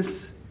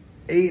Exodus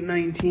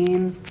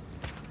 8:19?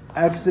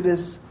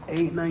 Exodus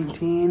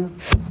 8:19.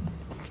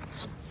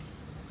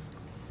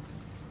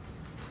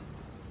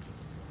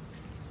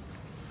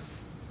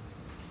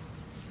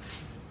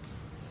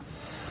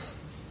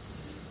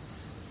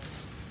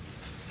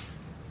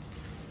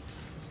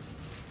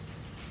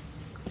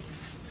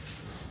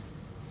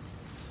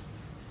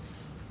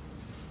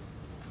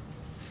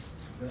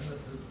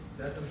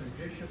 Then the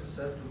magician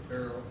said to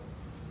Pharaoh,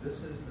 "This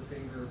is the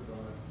finger of God."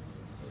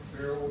 But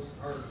Pharaoh's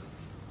heart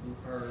grew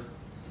hard, and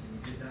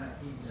he did not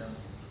heed them,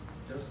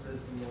 just as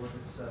the Lord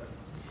had said.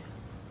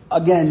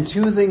 Again,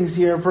 two things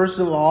here. First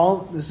of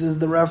all, this is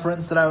the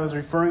reference that I was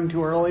referring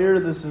to earlier.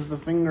 This is the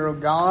finger of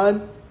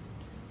God.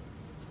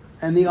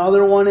 And the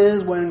other one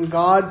is when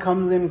God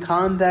comes in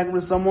contact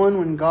with someone,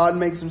 when God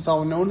makes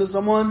himself known to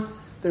someone,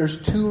 there's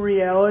two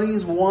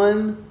realities.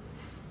 One,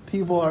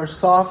 people are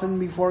softened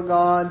before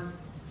God,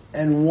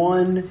 and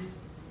one,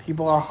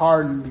 people are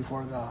hardened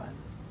before God.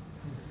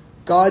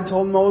 God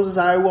told Moses,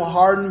 "I will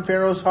harden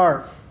Pharaoh's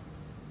heart."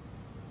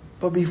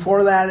 But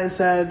before that it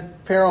said,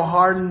 Pharaoh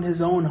hardened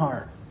his own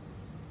heart.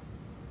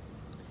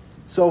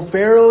 So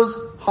Pharaoh's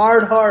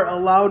hard heart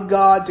allowed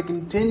God to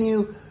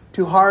continue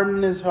to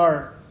harden his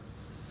heart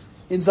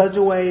in such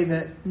a way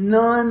that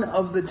none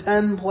of the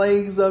 10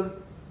 plagues of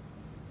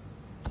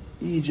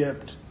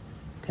Egypt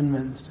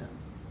convinced him.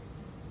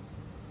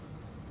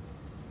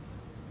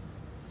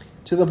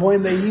 To the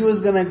point that he was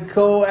going to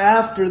go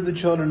after the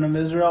children of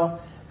Israel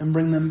and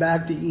bring them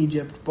back to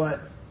Egypt.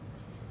 But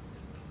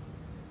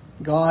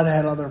God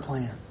had other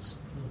plans.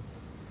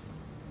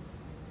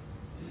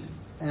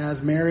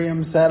 As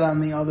Miriam said on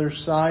the other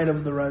side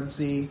of the Red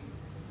Sea,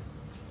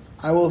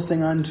 "I will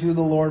sing unto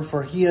the Lord,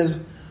 for he has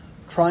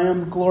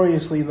triumphed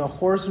gloriously. The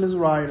horse and his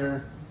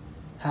rider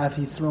hath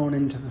he thrown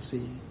into the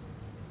sea."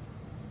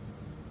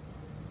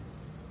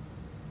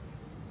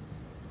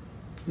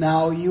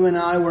 Now, you and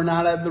I were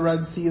not at the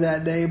Red Sea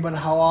that day, but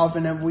how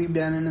often have we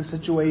been in a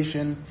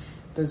situation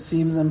that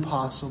seems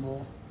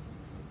impossible?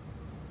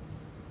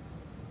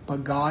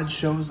 But God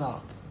shows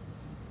up.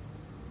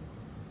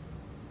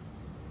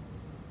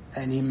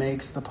 And he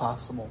makes the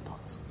possible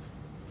possible.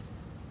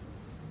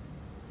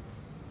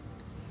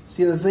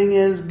 See, the thing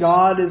is,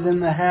 God is in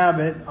the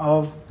habit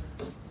of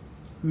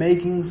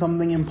making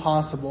something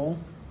impossible,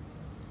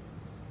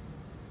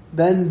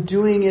 then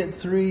doing it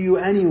through you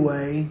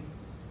anyway,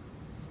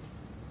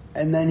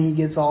 and then he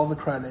gets all the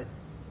credit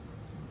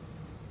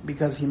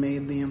because he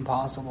made the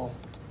impossible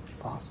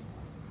possible.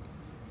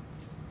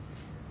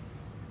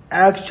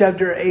 Acts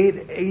chapter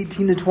 8,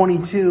 18 to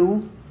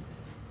 22.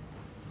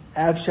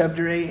 Acts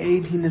chapter 8,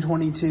 18 to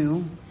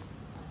 22.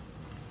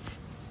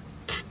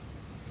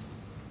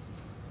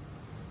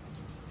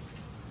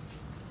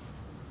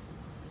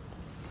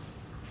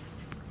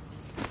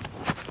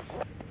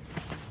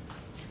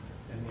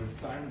 And when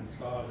Simon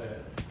saw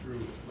that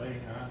through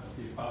laying on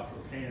the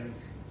apostles' hands,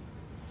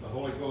 the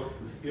Holy Ghost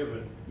was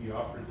given, he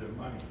offered them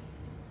money,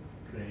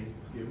 saying,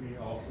 "Give me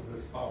also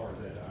this power,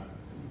 that on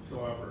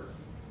whomsoever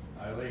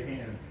I lay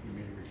hands, he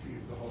may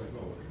receive the Holy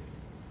Ghost."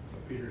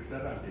 But Peter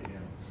said unto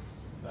him,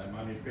 "Thy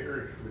money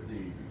perish with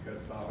thee, because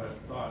thou hast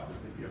thought that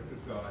the gift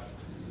of God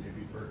may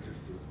be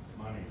purchased with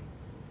money.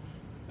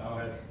 Thou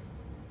hast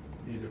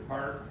neither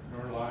part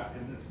nor lot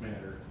in this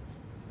matter,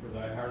 for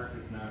thy heart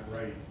is not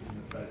right in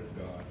the sight of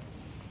God.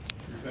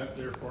 Repent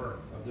therefore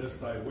of this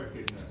thy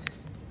wickedness,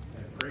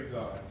 and pray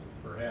God,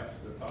 perhaps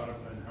the thought of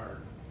thine heart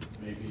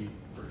may be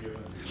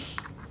forgiven thee."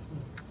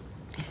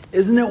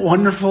 Isn't it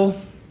wonderful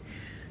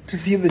to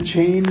see the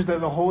change that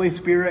the Holy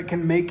Spirit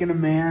can make in a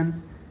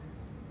man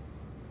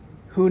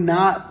who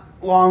not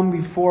long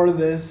before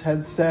this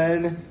had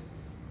said,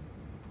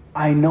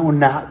 "I know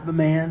not the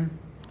man"?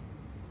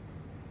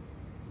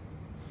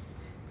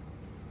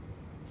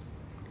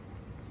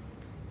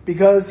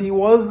 Because he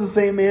was the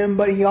same man,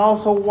 but he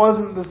also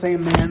wasn't the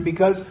same man.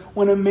 Because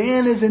when a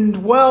man is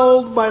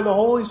indwelled by the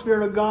Holy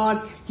Spirit of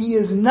God, he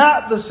is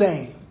not the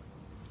same.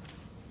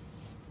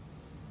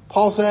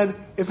 Paul said,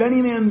 "If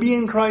any man be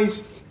in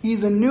Christ,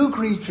 he's a new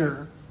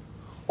creature.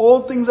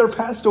 Old things are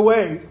passed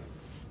away.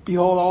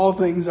 Behold, all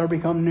things are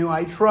become new."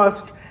 I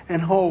trust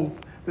and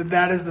hope that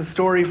that is the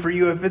story for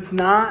you. If it's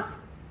not,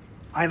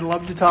 I'd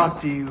love to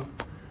talk to you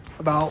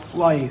about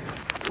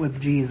life with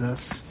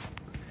Jesus.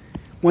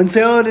 When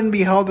Saladin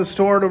beheld the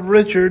sword of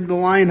Richard the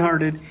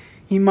Lion-Hearted,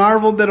 he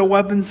marveled that a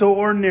weapon so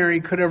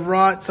ordinary could have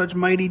wrought such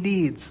mighty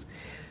deeds.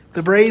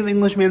 The brave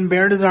Englishman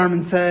bared his arm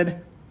and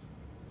said,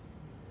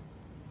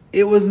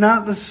 "It was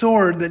not the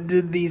sword that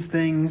did these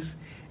things,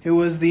 it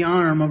was the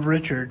arm of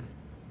Richard.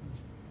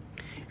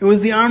 It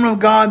was the arm of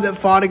God that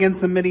fought against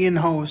the Midian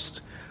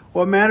host.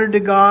 What mattered to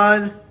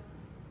God?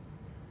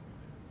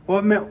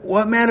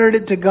 What mattered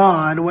it to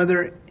God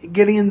whether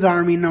Gideon's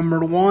army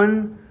numbered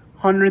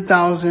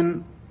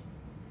 100,000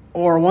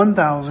 or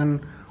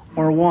 1,000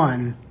 or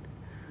 1?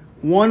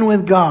 One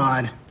with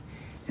God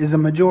is a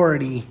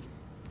majority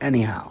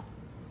anyhow.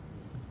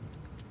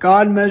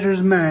 God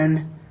measures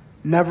men,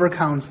 never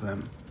counts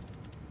them.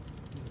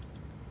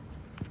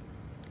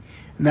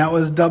 And that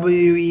was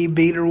W.E.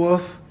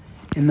 Baderwolf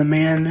in The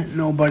Man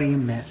Nobody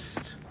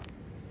Missed.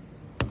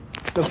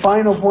 The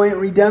final point,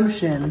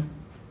 redemption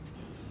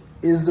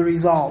is the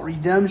result.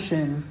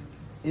 Redemption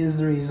is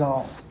the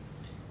result.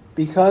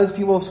 Because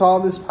people saw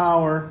this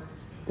power,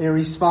 they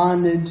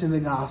responded to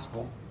the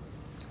gospel.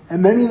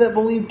 And many that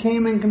believed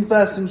came and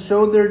confessed and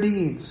showed their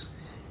deeds.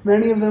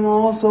 Many of them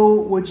also,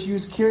 which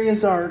used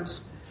curious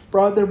arts,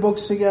 brought their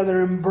books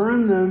together and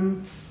burned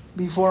them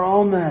before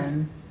all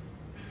men.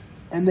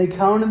 And they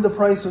counted the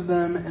price of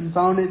them and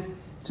found it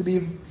to be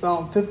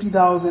about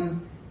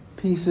 50,000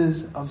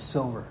 pieces of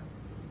silver.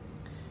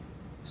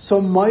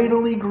 So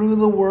mightily grew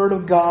the word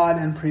of God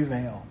and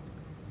prevailed.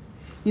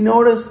 You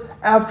notice,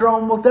 after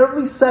almost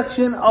every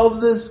section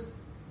of this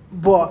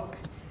book,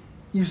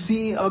 you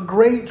see a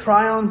great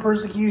trial and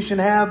persecution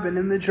happen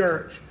in the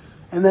church.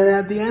 And then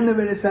at the end of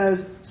it, it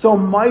says, so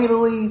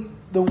mightily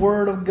the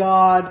word of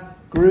God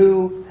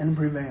grew and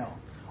prevailed.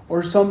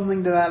 Or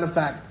something to that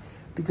effect.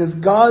 Because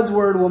God's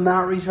word will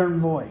not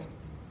return void.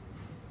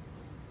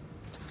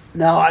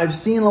 Now, I've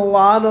seen a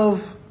lot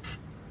of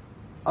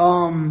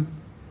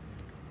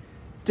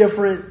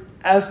different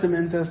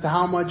estimates as to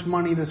how much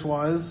money this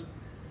was.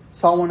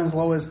 Saw one as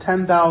low as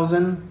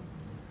 10,000.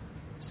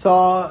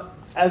 Saw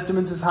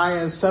estimates as high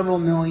as several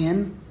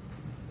million.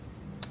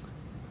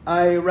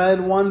 I read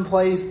one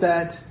place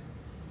that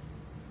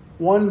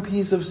one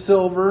piece of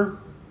silver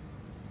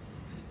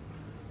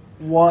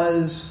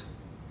was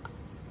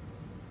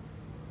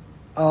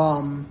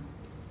a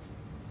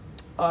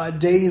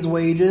day's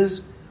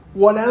wages.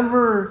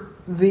 Whatever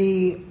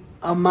the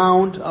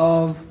amount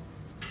of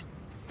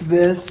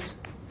this,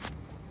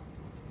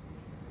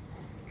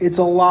 it's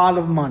a lot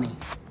of money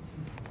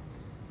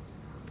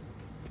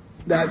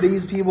that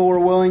these people were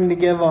willing to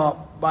give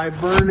up by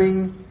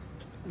burning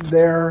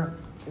their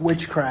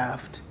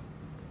witchcraft.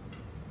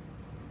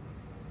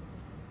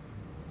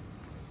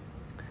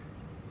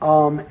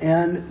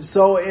 And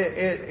so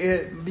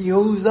it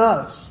behooves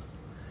us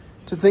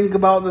to think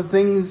about the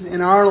things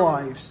in our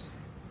lives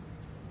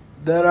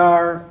that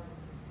are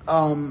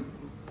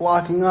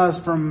blocking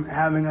us from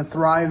having a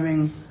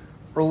thriving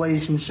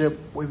relationship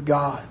with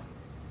God.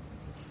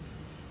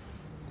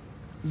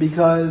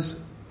 Because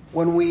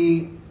when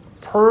we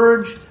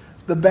purge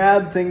the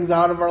bad things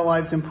out of our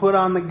lives and put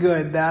on the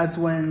good, that's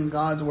when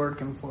God's word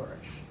can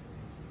flourish.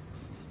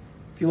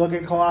 If you look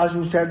at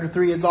Colossians chapter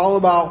 3, it's all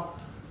about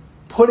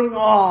putting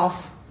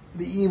off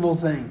the evil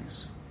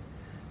things.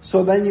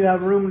 So then you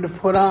have room to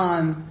put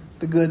on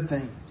the good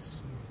things.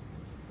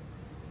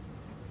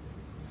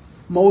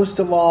 Most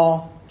of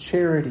all,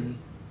 charity,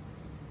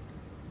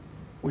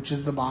 which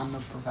is the bond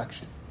of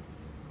perfection.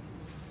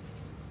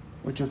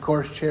 Which, of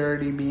course,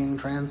 charity being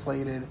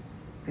translated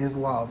is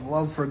love.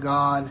 Love for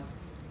God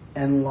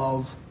and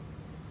love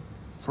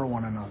for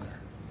one another.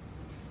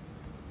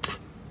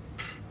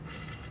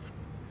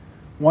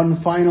 One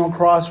final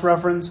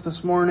cross-reference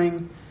this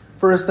morning.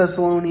 1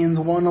 Thessalonians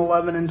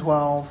 1:11 and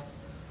 12.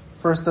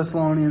 1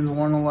 Thessalonians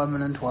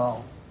 1:11 and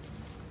 12.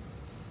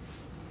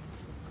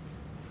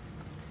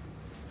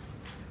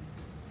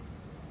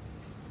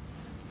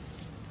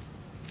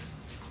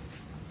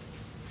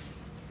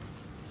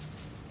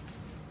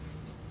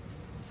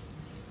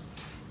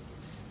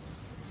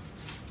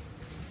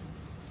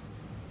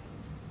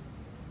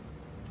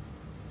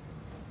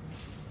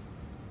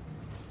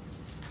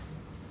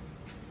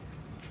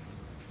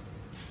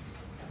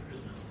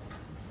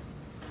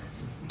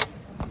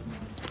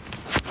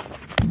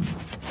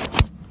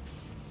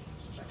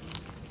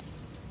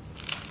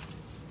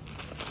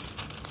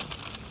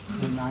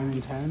 The 9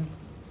 and 10.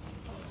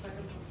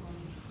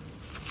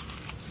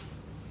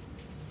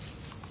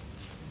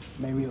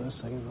 Maybe it was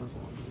 2 Thessalonians.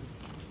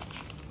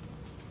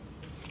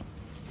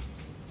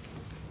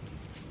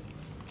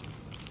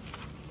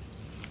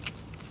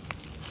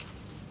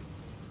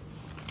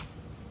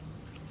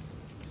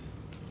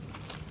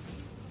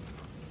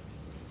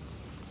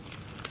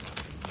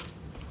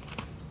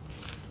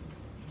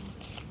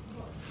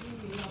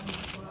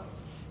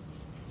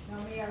 Now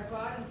may our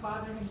God and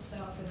Father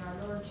himself and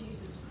our Lord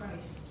Jesus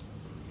Christ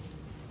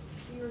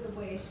clear the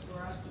ways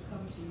for us to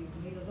come to you.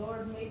 May the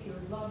Lord make your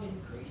love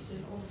increase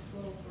and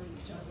overflow for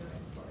each other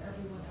and for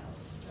everyone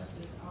else, just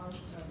as ours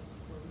does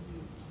for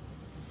you.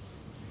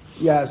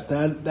 Yes,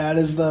 that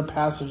is the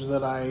passage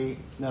that I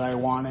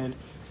wanted.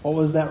 What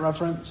was that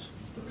reference?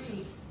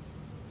 3,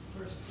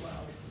 verse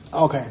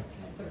 12. Okay. And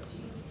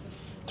 13.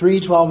 3,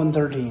 12, and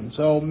 13.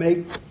 So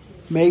make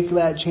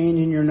that change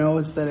in your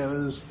notes that it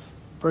was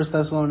 1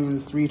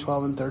 Thessalonians 3,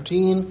 12, and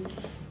 13.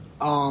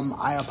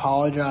 I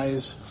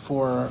apologize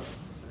for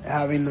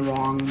having the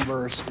wrong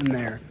verse in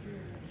there.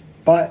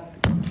 But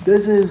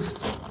this is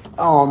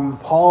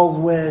Paul's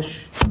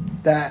wish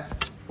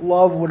that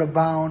love would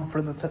abound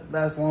for the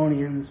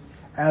Thessalonians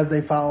as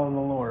they follow the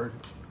Lord.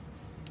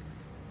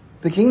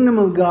 The kingdom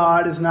of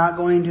God is not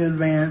going to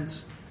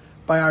advance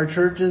by our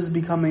churches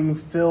becoming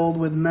filled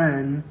with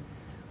men,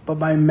 but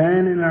by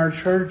men in our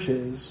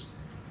churches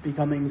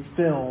becoming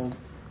filled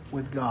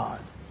with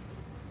God.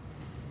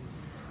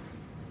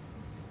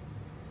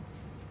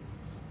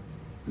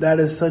 That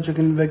is such a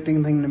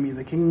convicting thing to me.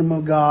 The kingdom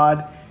of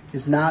God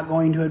is not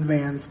going to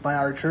advance by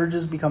our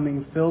churches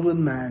becoming filled with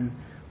men,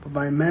 but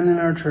by men in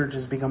our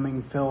churches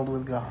becoming filled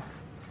with God.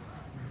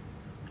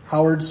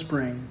 Howard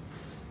Spring.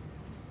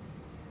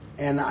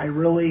 And I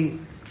really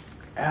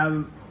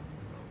have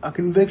a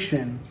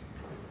conviction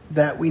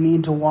that we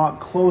need to walk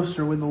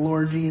closer with the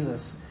Lord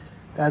Jesus.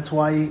 That's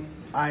why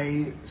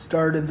I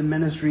started the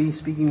ministry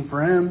speaking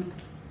for Him.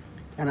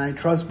 And I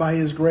trust by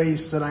His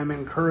grace that I'm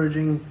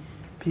encouraging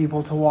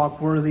people to walk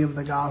worthy of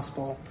the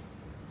gospel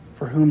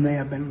for whom they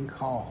have been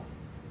called.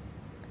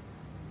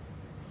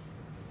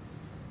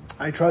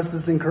 I trust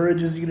this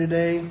encourages you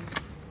today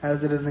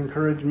as it has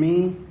encouraged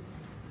me.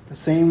 The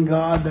same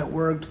God that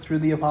worked through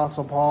the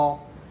Apostle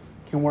Paul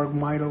can work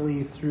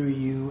mightily through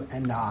you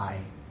and I,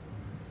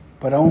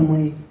 but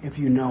only if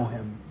you know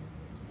Him.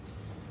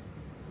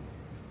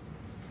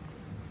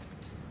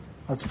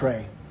 Let's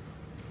pray.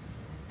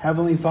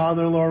 Heavenly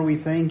Father, Lord, we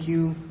thank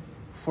you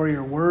for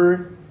your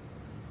word.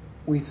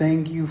 We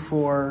thank you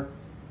for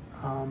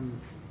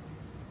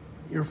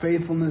your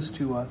faithfulness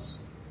to us.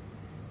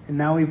 And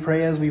now we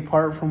pray as we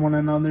part from one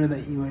another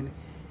that you would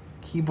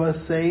keep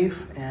us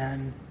safe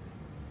and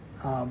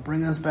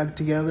bring us back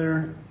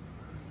together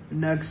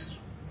next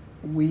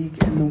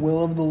week in the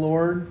will of the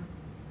Lord.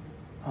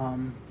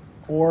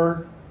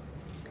 Or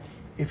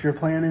if your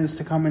plan is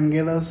to come and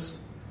get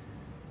us,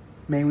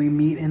 may we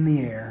meet in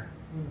the air.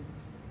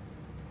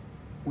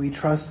 We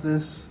trust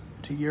this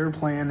to your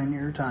plan and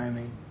your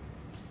timing.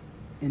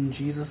 In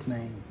Jesus'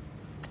 name,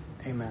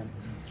 amen.